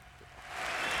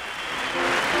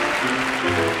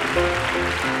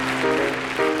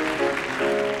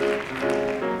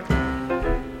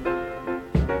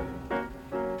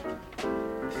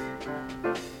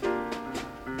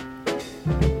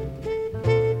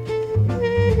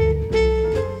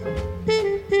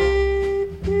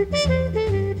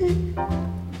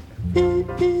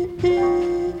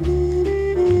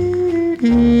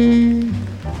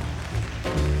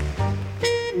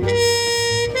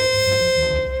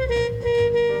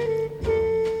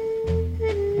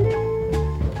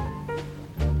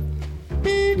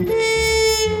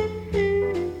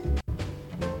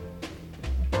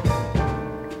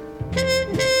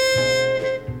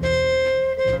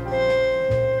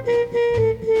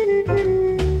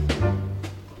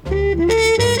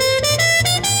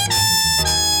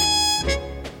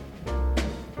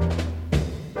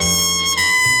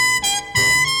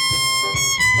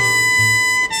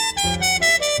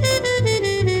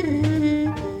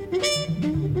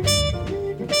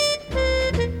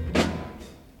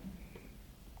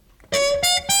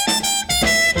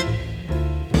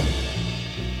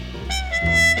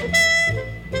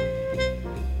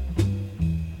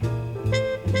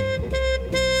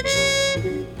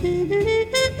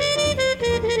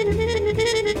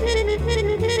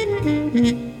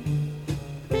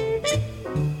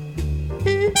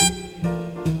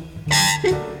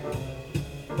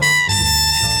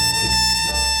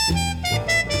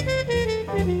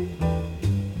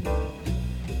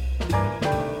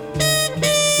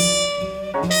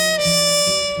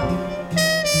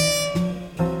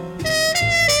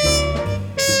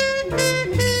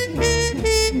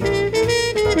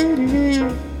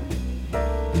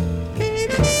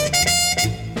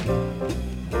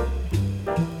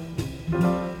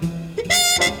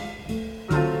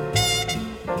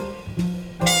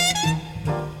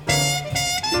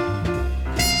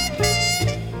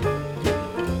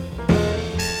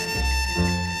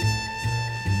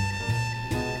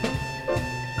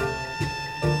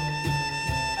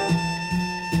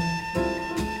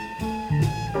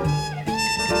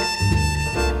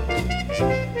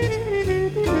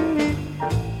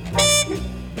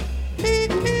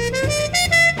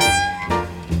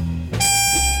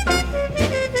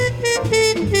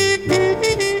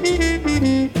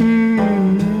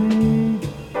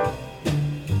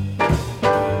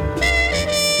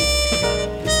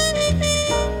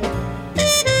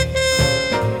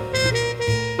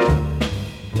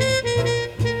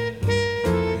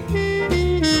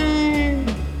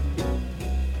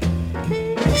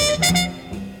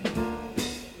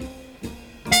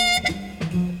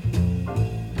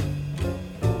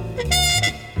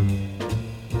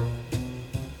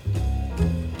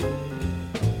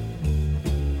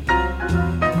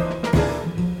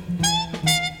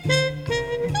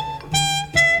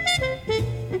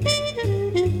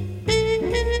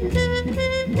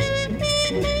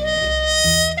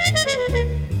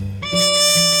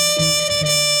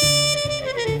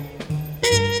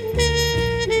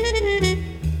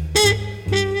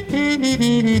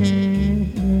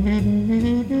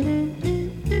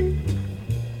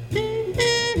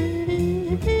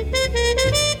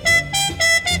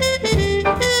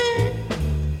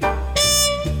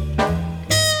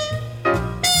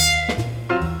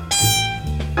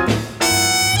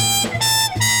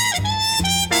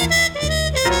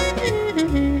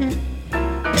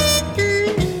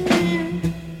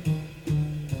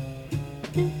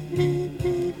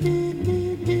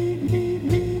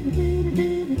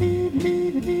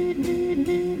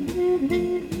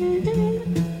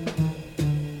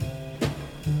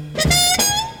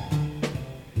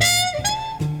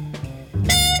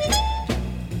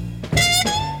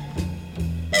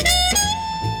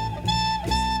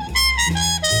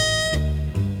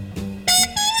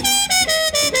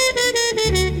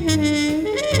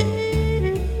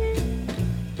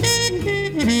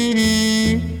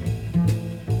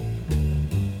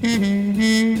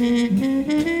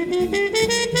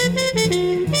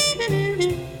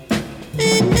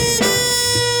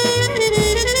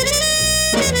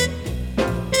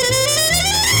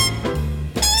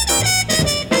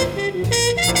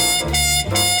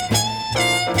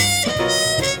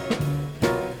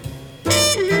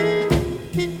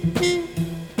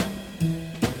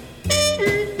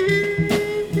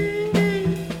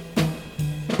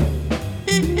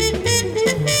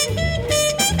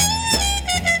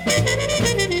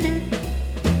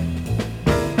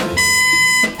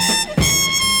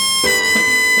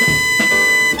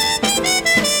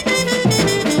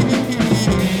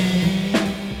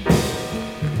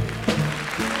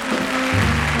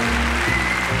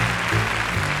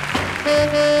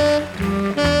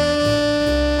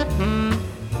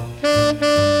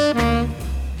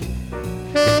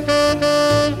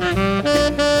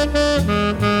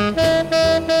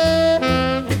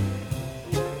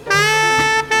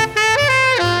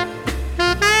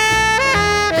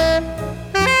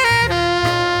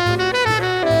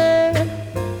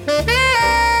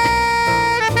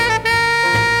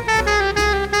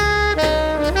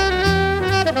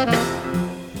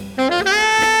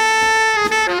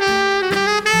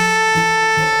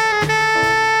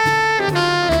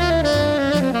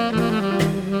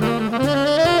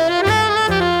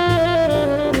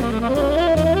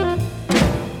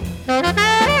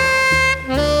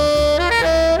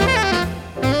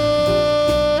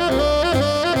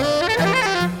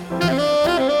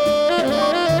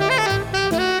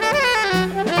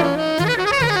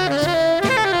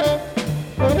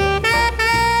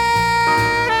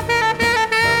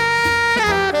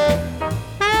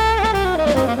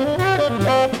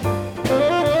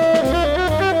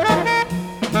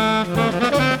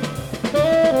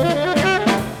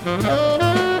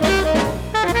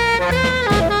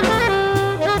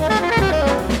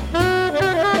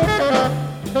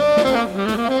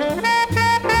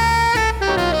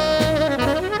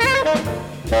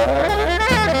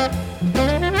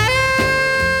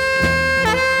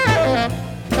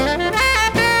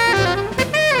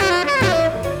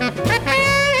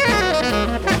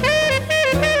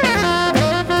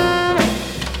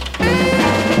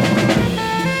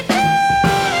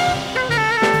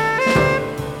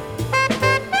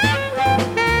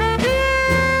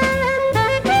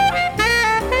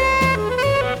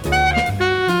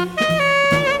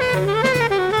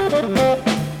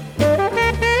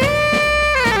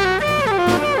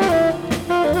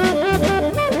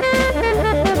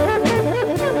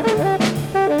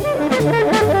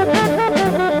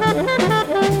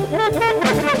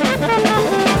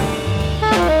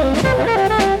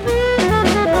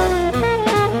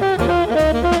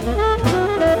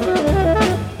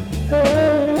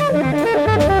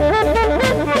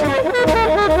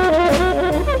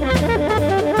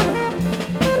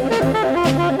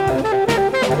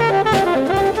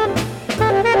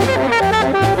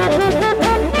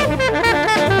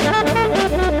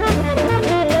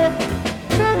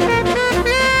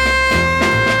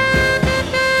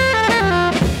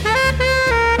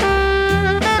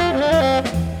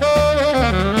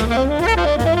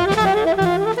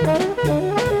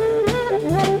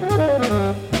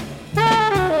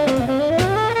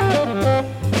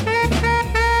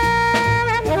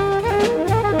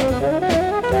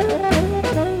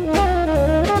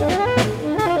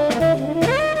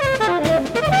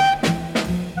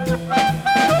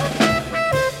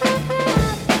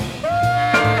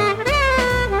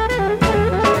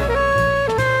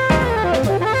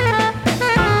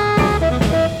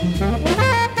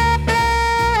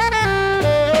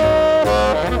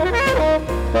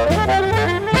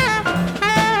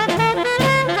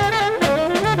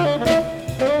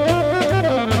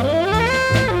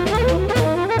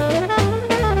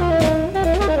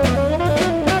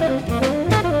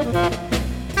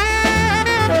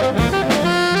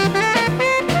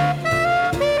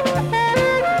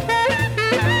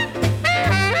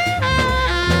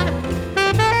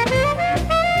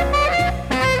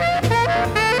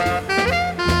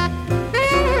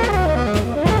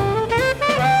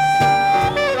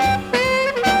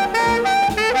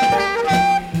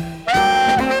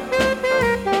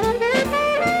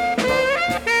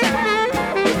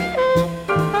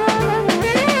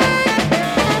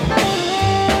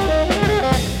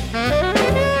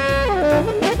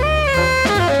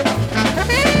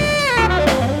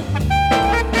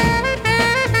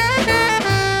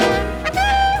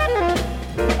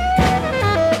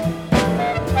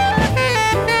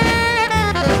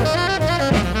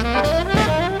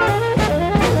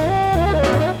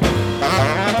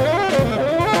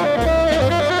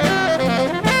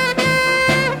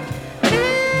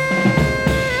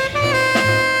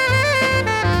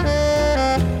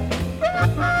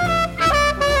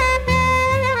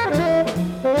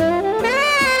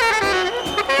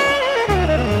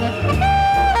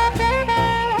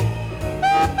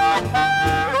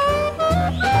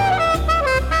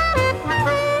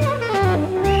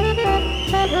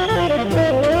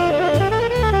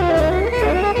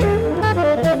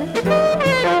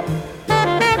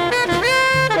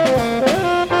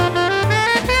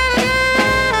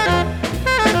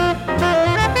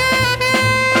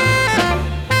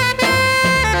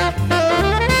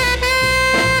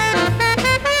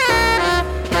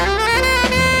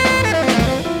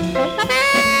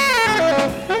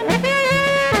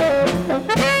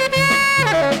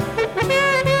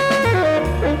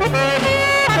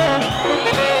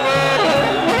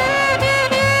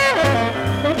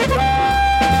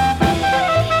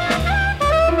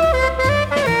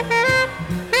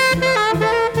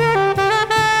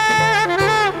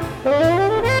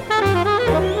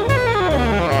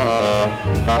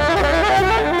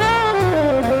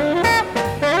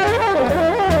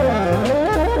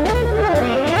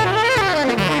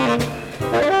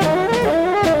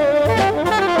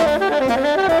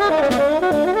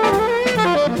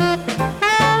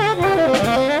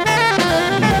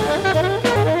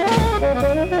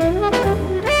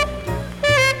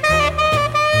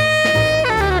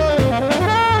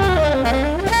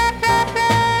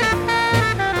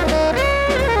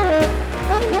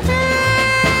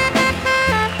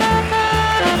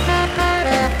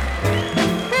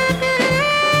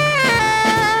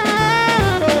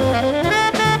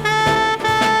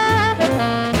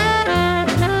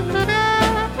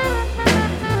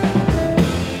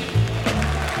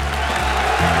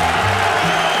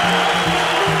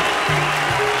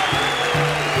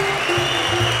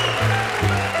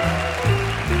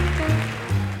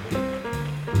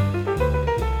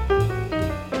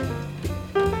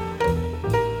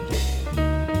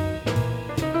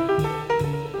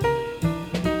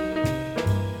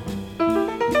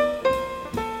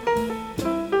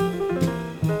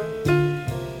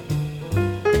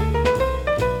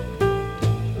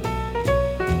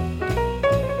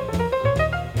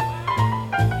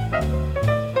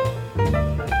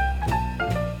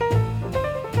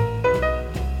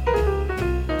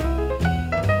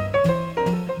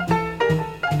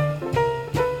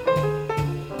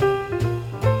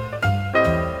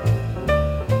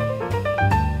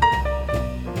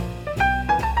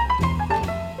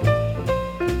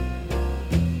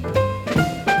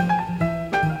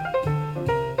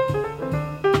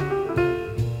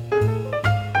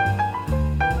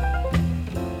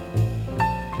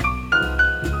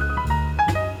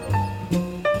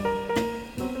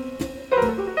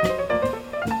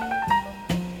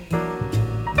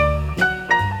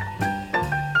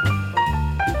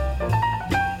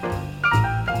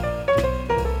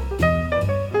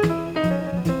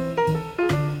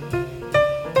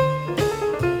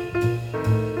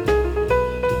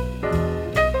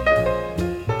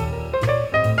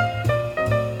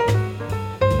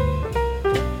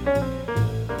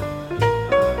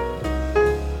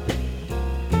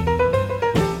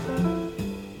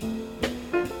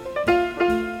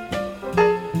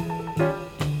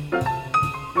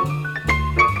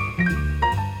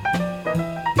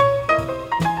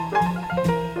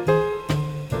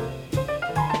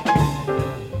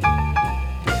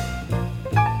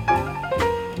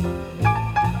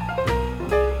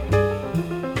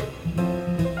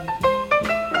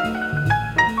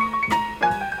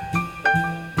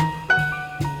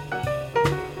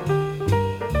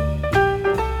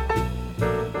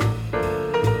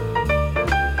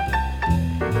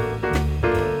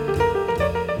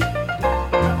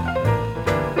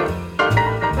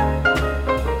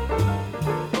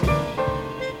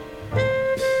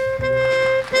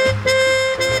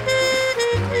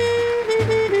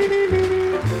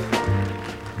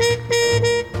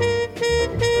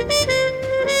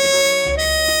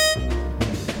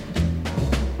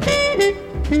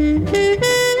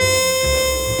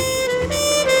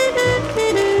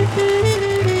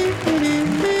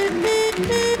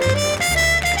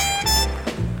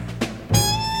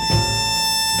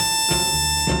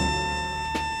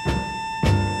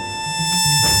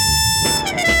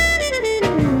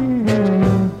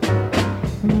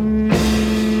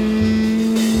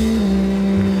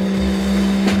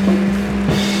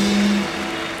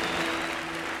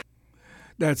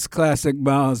 That's classic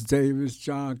Miles Davis,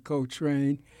 John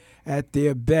Coltrane at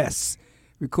their best.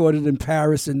 Recorded in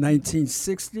Paris in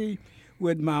 1960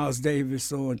 with Miles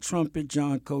Davis on trumpet,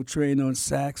 John Coltrane on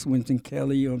sax, Wynton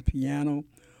Kelly on piano,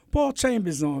 Paul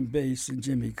Chambers on bass, and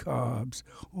Jimmy Cobbs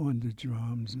on the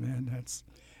drums. Man, that's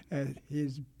at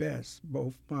his best,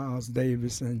 both Miles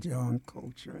Davis and John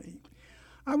Coltrane.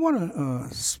 I want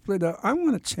to split up. I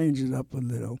want to change it up a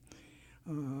little.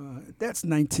 That's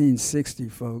 1960,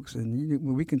 folks, and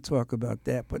we can talk about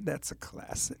that, but that's a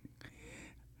classic.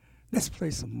 Let's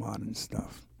play some modern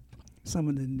stuff. Some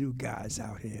of the new guys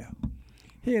out here.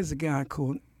 Here's a guy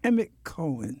called Emmett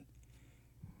Cohen,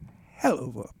 hell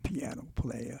of a piano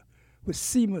player, with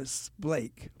Seamus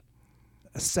Blake,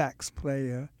 a sax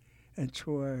player, and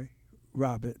Troy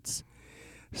Roberts,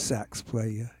 sax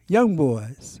player. Young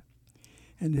Boys.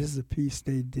 And this is a piece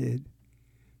they did,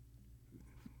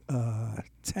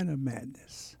 Tenor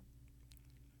Madness.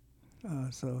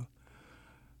 So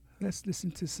let's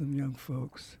listen to some young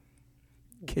folks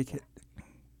kick it.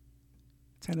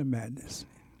 Tenor Madness.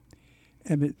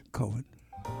 Emmett Cohen.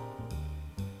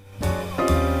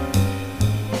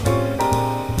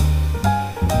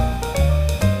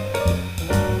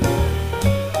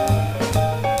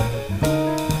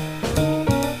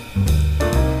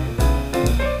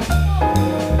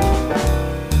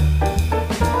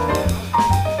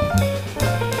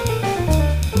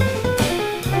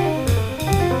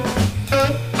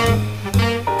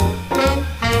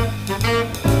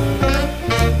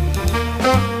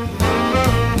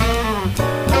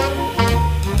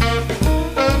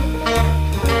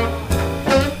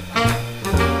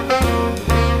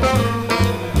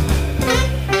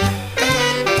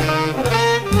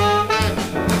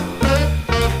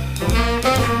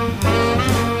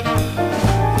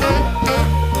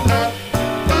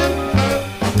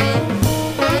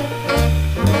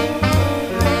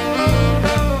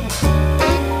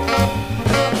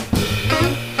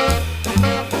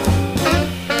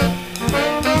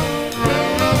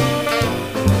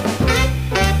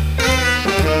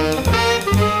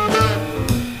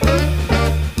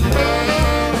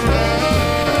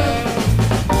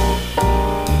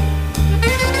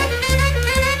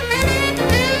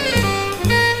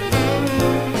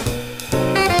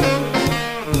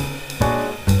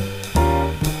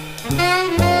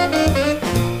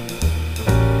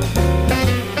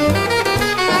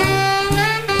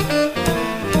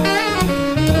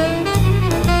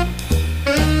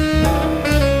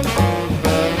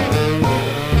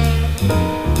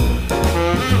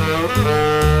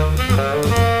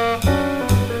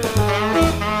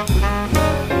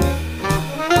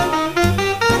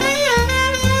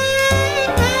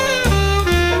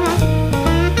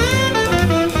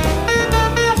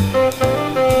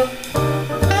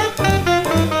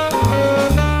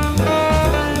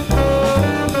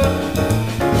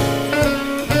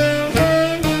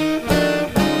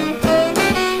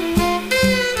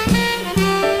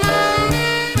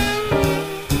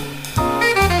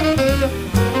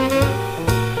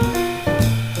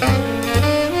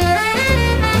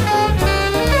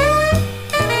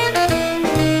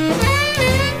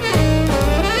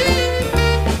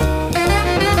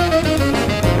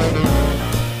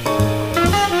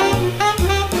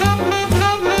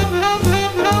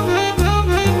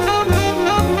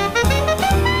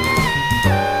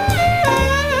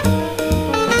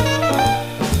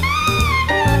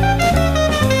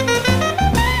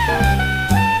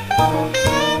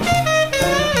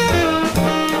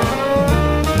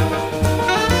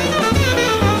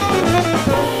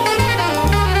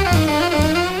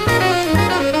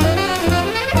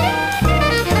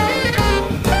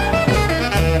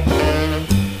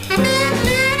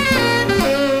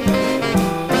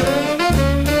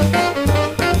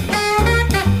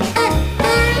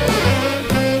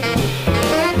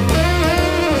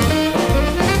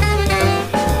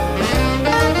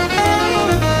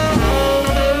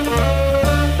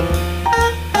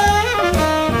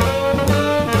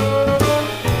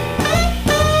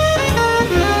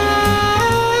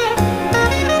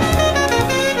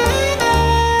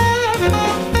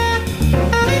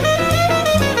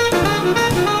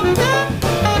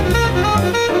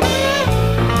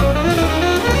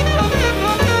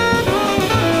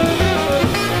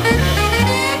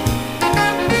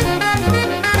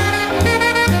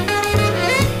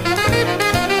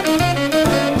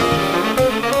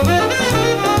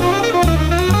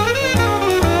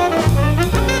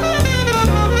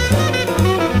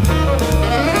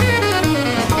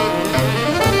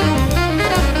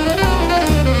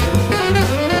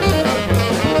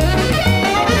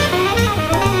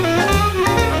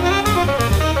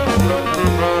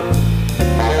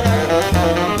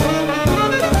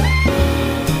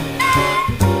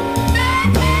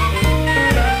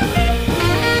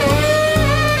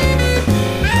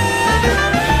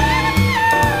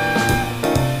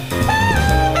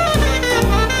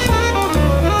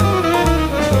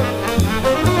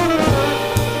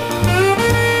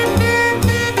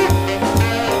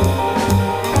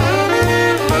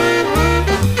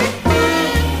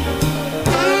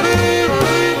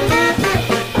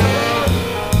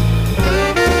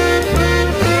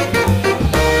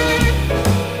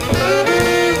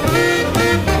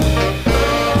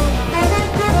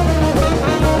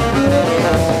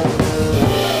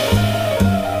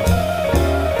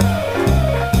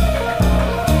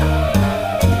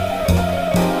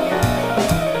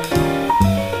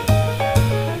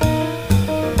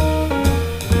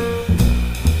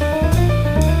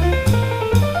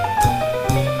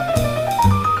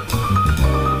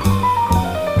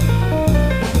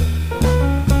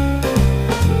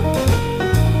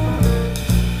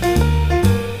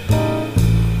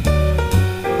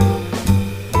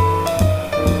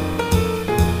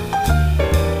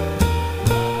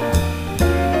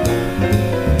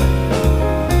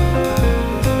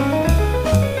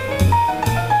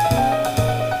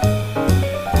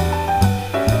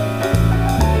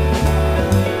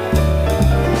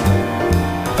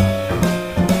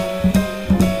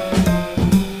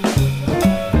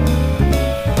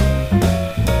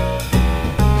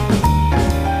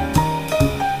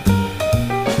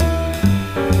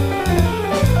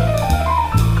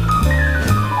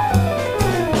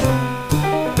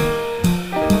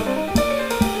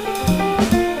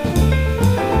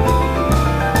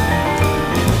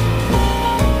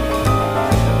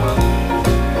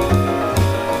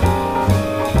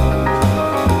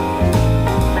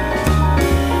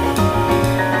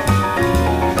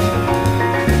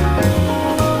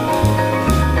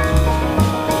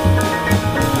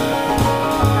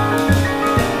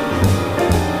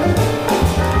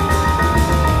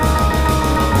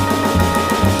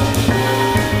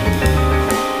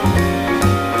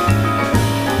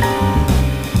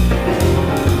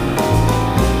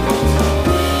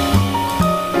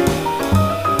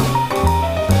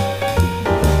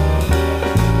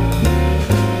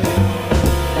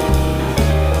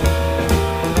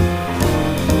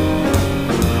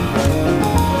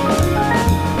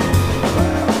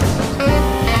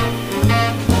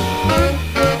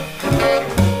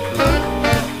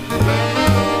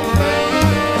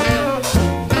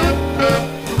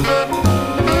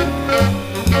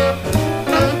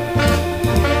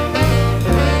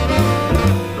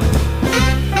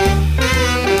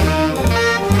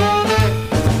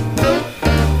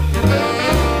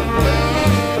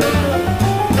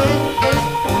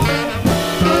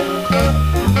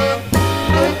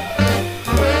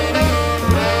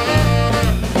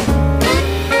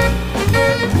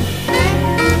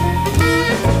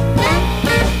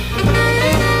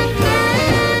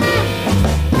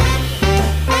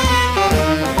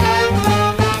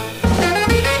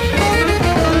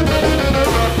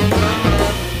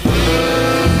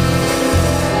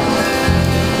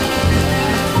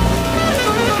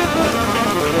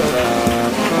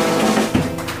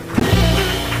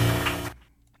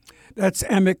 That's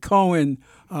Emmett Cohen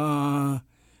on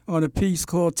a piece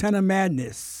called Tenor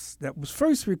Madness that was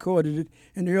first recorded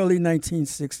in the early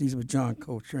 1960s with John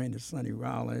Coltrane and Sonny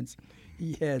Rollins.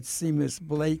 He had Seamus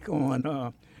Blake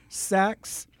on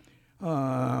sax,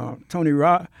 Tony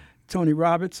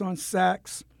Roberts on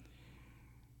sax,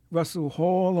 Russell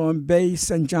Hall on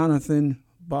bass, and Jonathan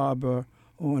Barber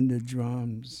on the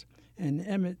drums. And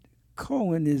Emmett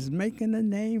Cohen is making a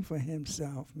name for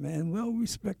himself, man.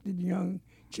 Well-respected young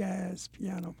jazz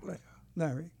piano player.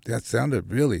 Larry. That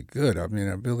sounded really good. I mean,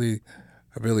 I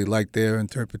really liked their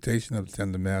interpretation of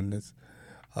Tender Madness.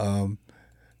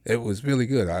 It was really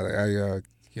good. I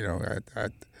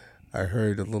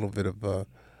heard a little bit of the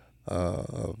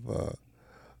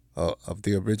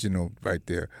original right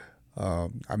there.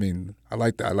 I mean, I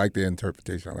liked the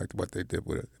interpretation. I liked what they did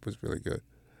with it. It was really good.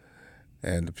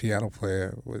 And the piano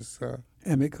player was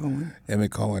Emmett Cohen.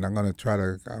 Emmett Cohen. I'm gonna try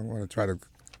to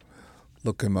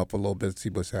look him up a little bit,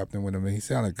 see what's happening with him. And he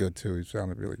sounded good too. He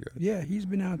sounded really good. Yeah, he's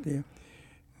been out there.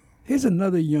 Here's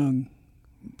another young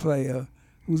player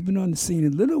who's been on the scene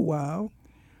a little while,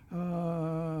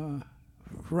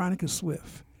 Veronica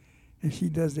Swift, and she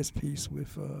does this piece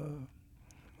with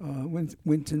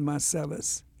Wynton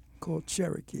Marsalis called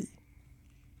Cherokee.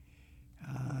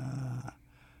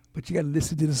 But you got to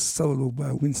listen to the solo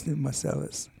by Wynton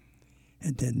Marsalis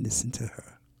and then listen to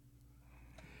her.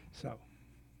 So,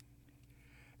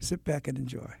 sit back and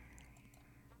enjoy.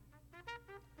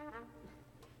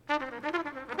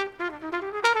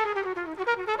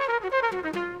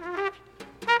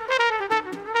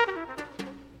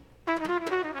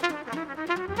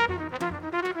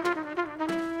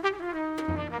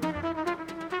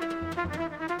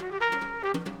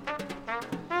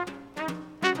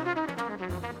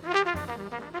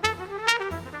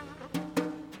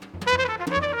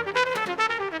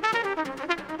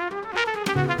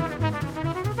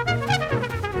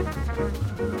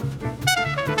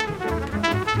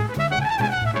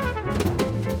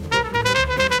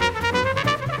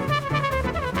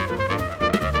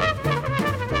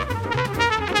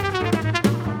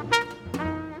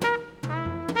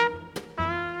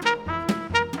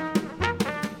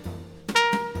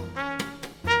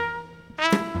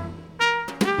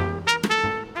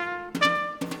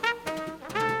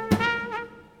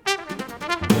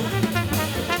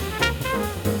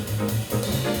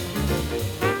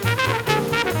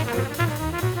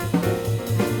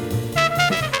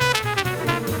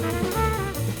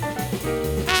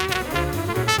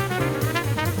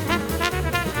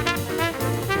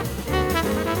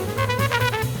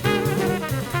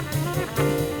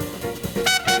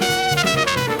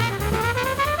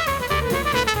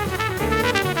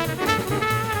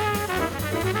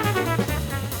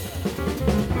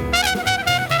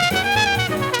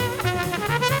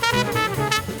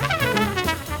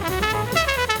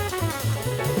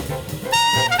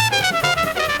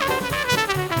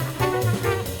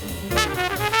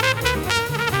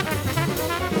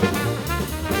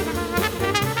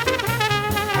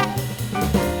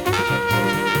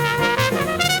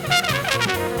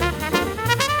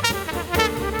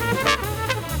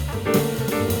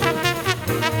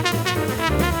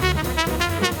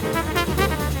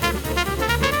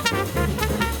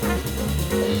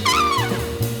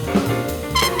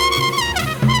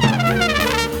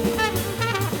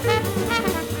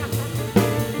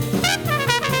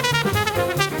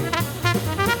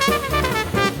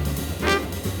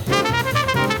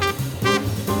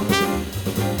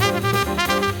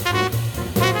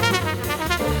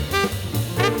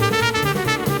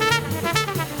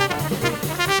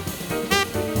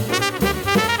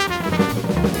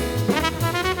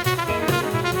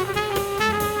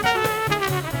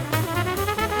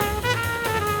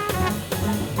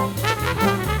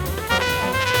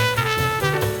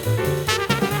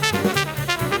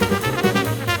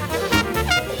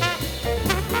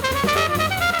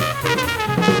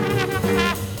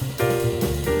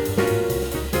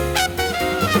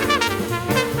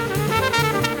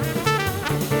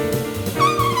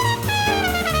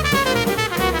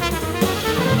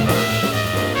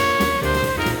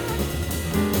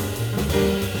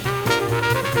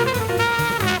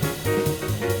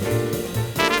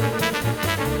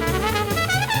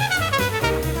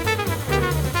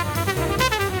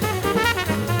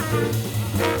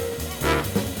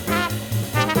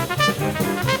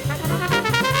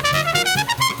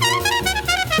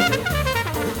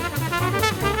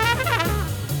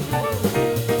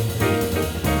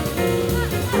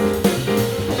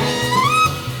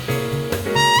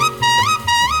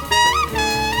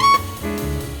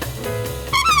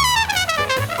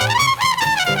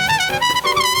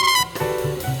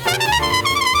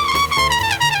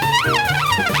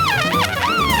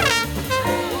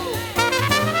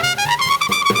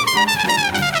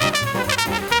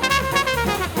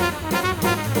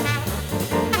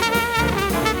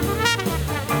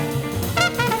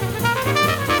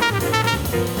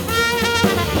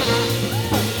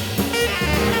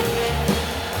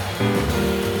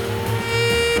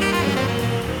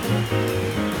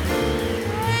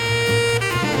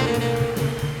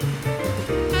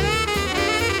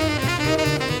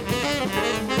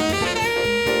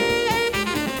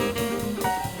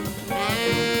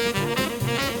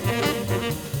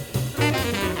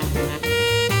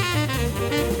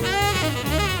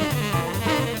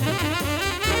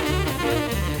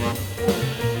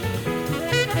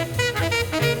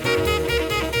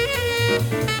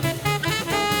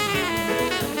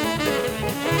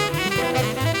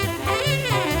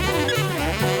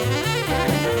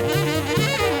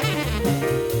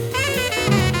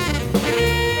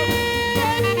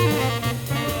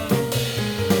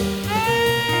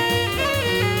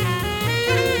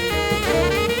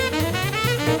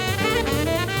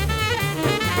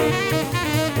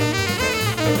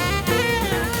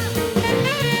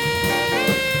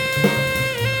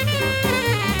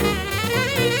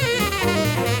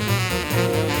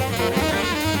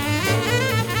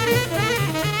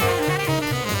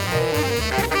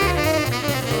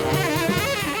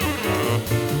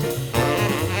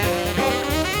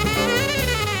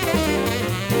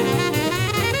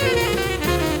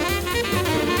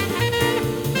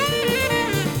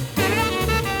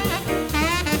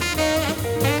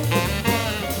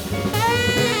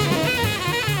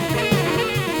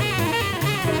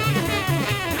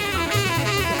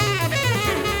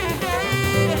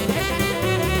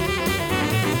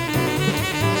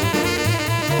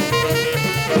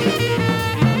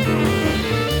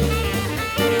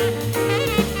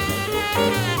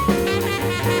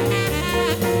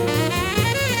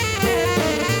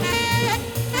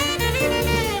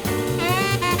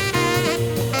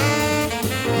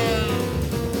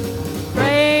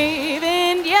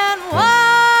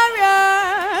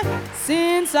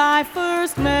 since I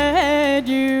first met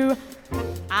you.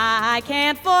 I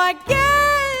can't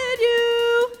forget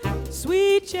you,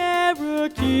 sweet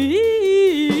Cherokee,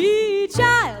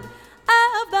 child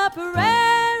of the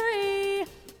prairie.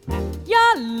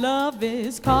 Your love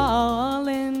is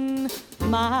calling,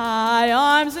 my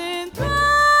arms enthralling,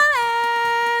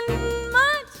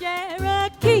 my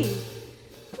Cherokee.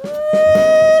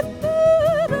 Ooh,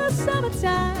 the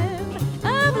summertime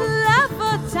of love,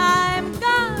 a time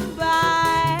gone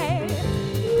by.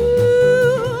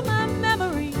 Ooh, my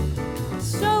memory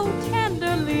so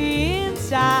tenderly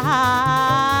inside.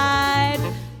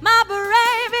 My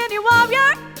brave Indian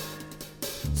warrior,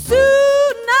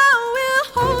 soon I will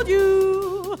hold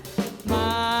you.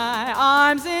 My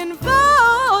arms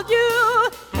enfold you.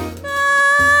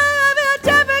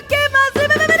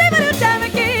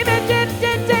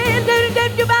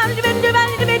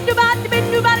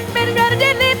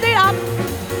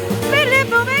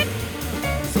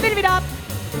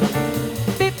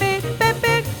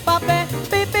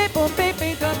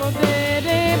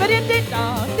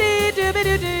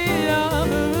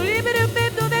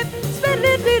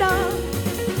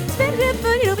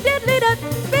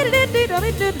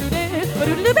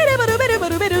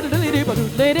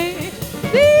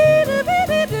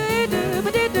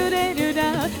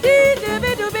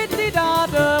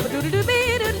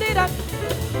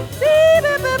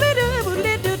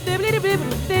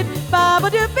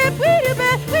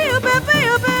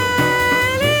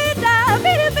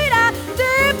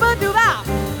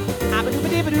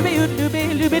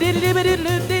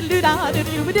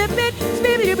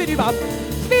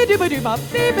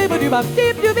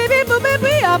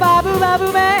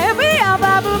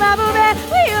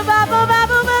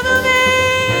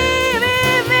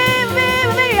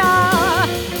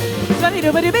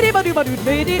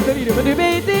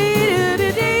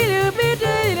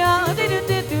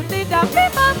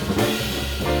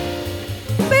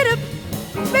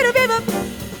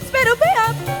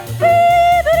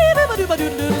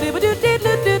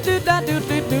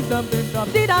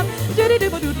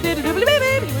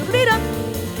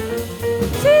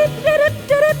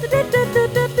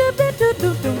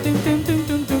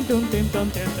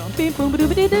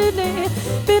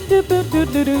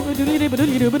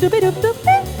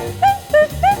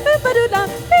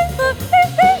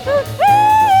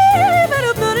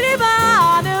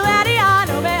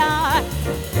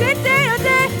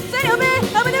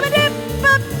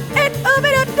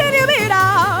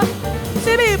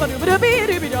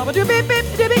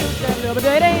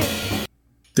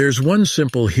 There's one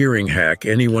simple hearing hack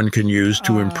anyone can use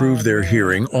to improve their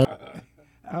hearing.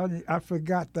 I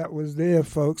forgot that was there,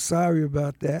 folks. Sorry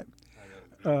about that.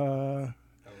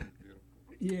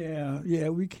 Yeah,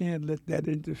 we can't let that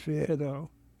interfere, though.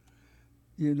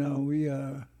 You know, we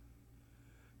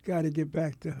got to get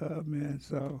back to her, man.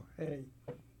 So, hey.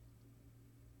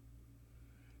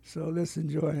 So let's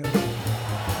enjoy her.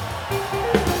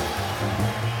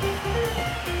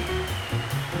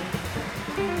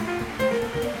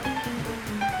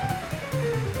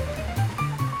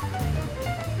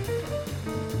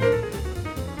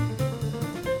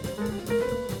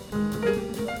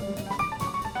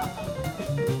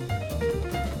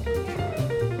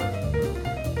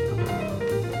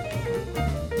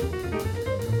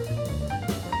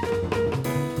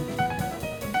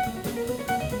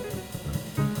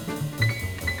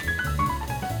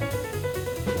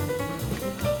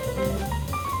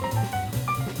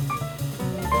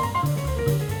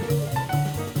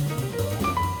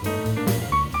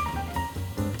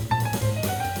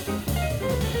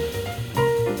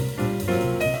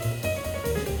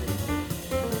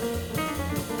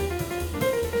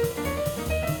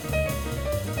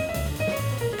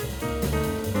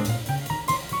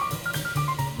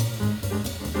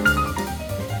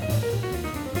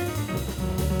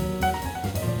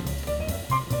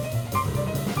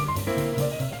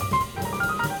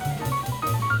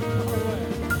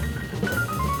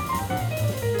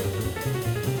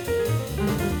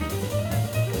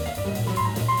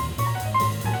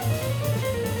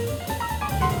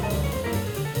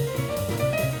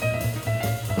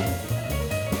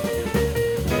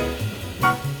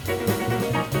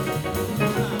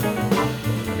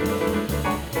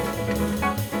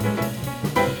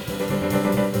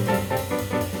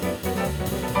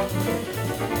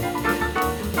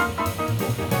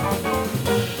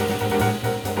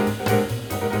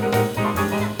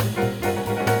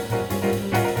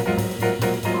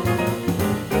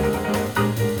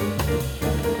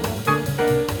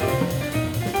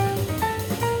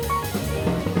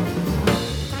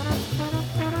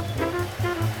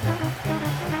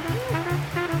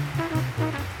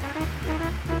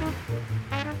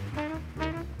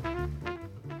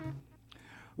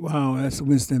 Wow, that's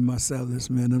Winston Marsalis,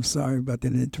 man. I'm sorry about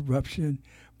that interruption.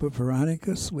 But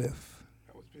Veronica Swift.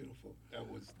 That was beautiful.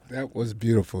 That was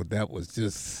beautiful. That was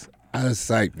just out of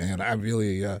sight, man. I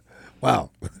really, wow.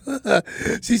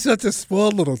 She's such a small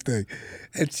little thing.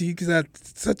 And she's got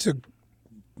such a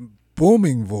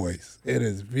booming voice. It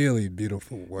is really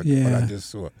beautiful what I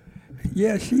just saw.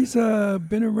 Yeah, she's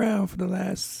been around for the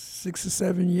last 6 or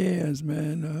 7 years,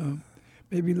 man.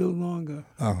 Maybe a little longer,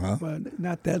 but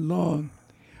not that long.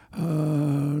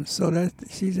 So that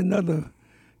she's another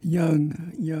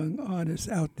young artist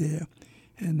out there,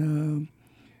 and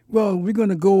well, we're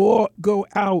gonna go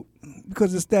out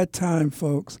because it's that time,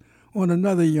 folks, on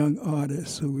another young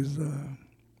artist who is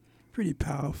pretty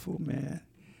powerful, man.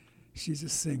 She's a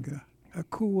singer,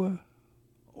 Akua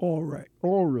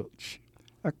Ulrich.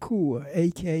 Akua,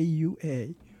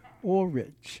 A-K-U-A,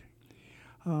 Ulrich.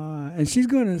 And she's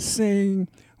going to sing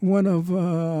one of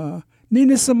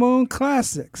Nina Simone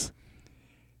classics,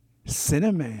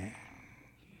 Cinnamon.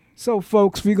 So,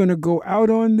 folks, we're going to go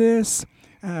out on this.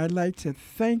 I'd like to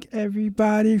thank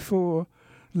everybody for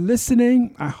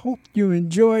listening. I hope you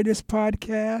enjoy this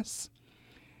podcast.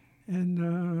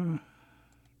 And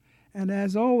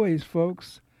as always,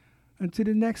 folks, until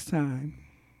the next time,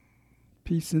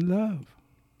 peace and love.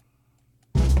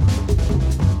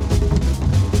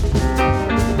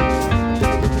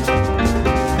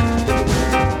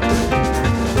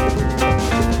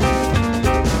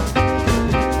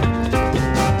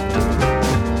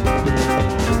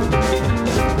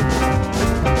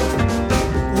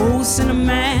 Oh,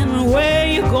 Cinnamon, where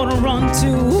you gonna run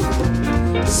to?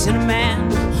 Cinnamon,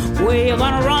 where you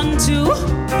gonna run to?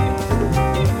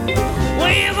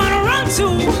 Where you gonna run to?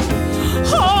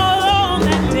 All on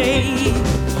that day.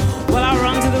 Well, I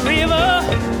run to the river.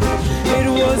 It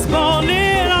was boiling.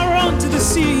 I run to the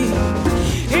sea.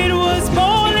 It was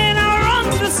boiling. I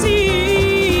run to the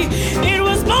sea. It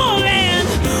was boiling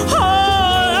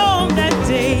all on that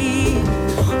day.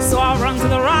 So I run to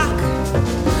the rock.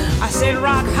 I said,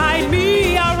 rock, hide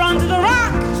me. I run to the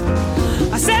rock.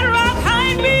 I said, rock,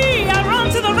 hide me. I run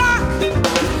to the rock.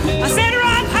 I said,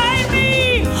 rock, hide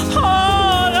me.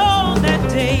 All on that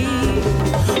day.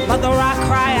 But the rock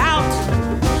cried out,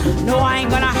 no, I ain't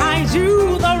gonna hide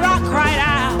you. The rock cried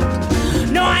out,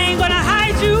 no, I ain't gonna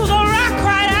hide you. The rock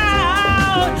cried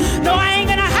out, no, I ain't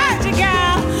gonna hide you,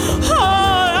 gal.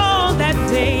 All on that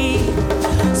day.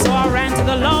 So I ran to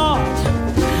the Lord.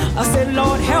 I said,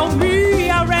 Lord, help me.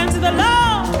 I ran to the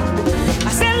Lord.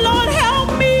 I said, Lord,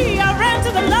 help me. I ran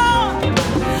to the Lord.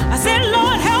 I said,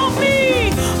 Lord, help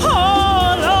me.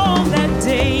 All on that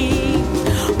day.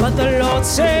 But the Lord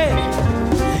said,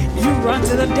 you run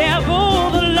to the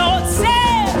devil. The Lord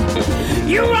said,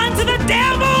 you run to the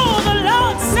devil. The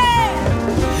Lord said,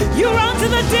 you run to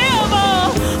the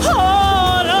devil.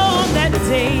 All on that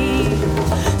day.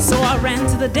 So I ran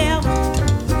to the devil.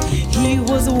 He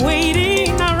was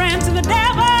waiting. I ran to the devil.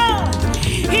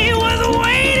 He was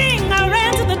waiting. I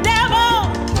ran to the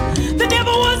devil. The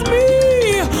devil was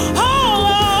me. All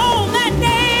on that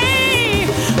day.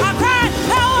 I cried,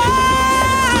 power.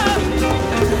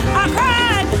 I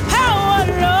cried, power,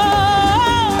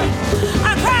 Lord.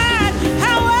 I cried,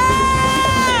 power.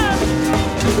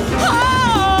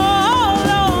 All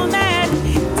on that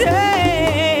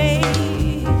day.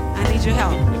 I need your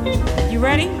help. You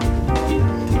ready?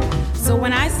 So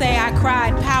when I say I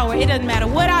cried power, it doesn't matter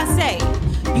what I say.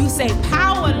 You say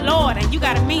power, Lord, and you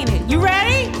gotta mean it. You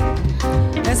ready?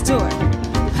 Let's do it. 1,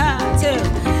 2.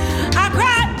 I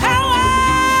cried power.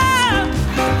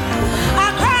 I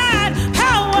cried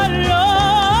power,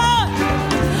 Lord.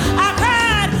 I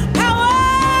cried power.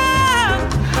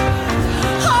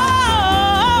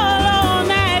 All on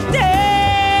that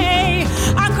day.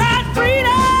 I cried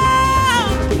freedom.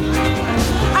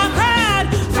 I cried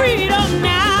freedom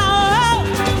now.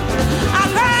 I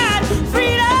cried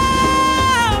freedom.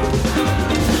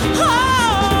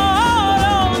 All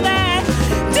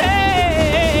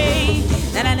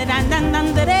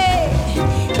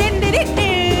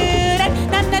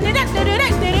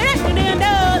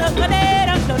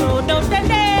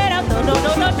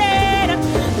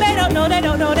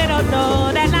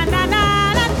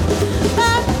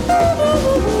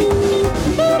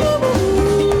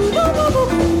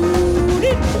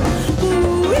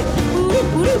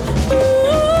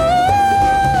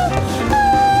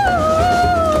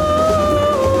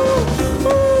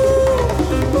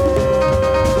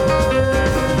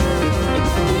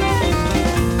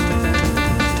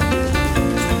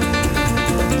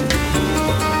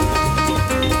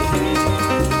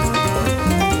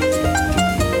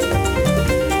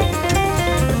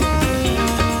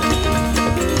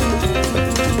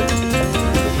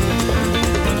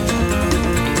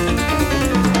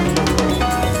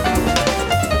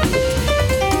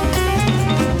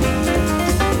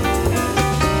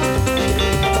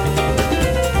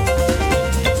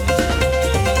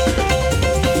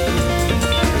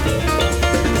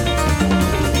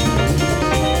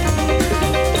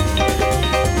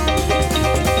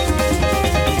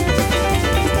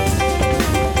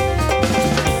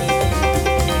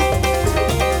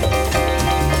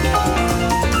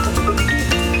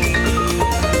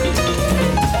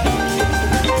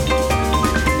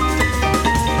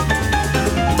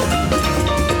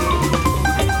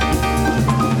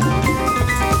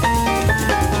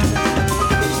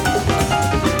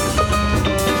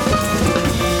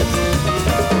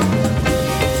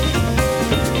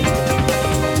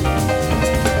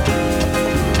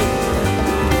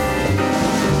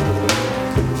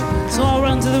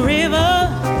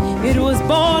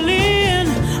boiling.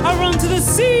 I run to the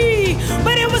sea,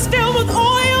 but it was filled with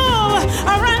oil.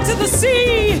 I ran to the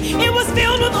sea, it was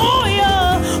filled with oil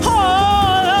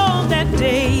all that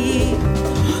day.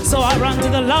 So I run to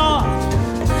the Lord.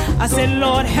 I said,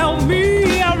 Lord, help me.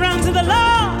 I ran to the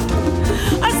Lord.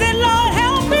 I said, Lord,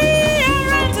 help me. I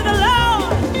ran to the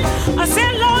Lord. I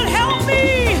said, Lord, help me.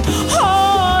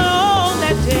 All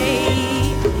that day.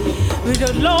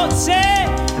 The Lord said,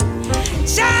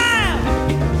 child,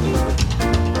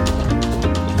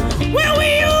 where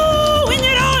were you when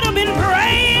you'd ought to have been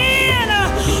praying?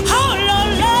 Oh,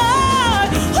 Lord, Lord,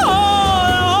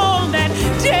 all that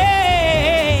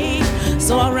day.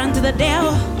 So I ran to the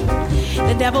devil.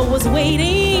 The devil was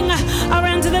waiting. I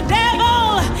ran to the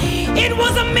devil. It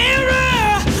was a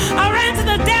mirror. I ran to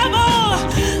the devil.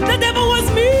 The devil was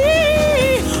me.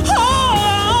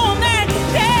 Oh, that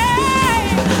day.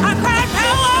 I cried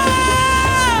power.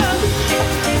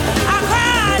 I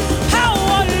cried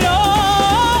power,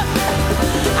 Lord.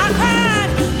 I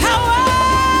cried power.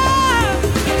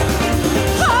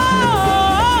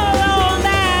 Oh,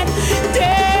 that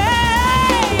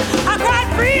day. I cried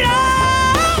freedom.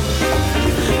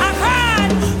 I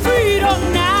cried freedom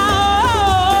now.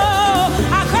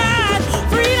 I cried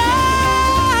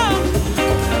freedom.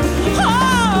 Oh,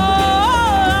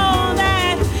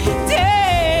 that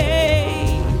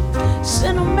day.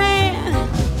 Sinner man,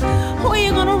 where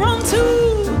you gonna run to?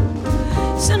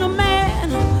 Sinner man,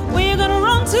 where you gonna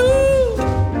run to?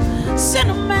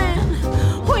 Sinner man,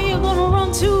 where you gonna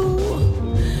run to?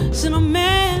 Sinner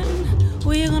man,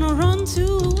 where you gonna run to?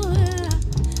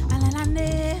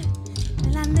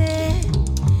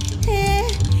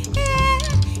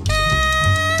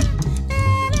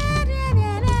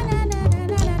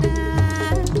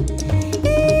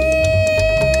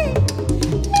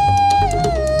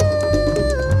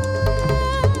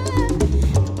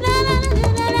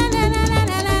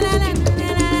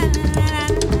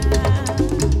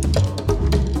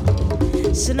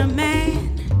 Sinner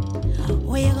man,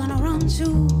 where you gonna run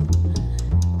to?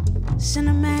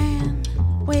 Sinner man,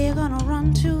 where you gonna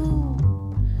run to?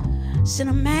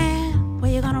 Sinner man,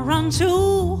 where you gonna run to?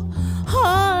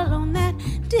 Oh,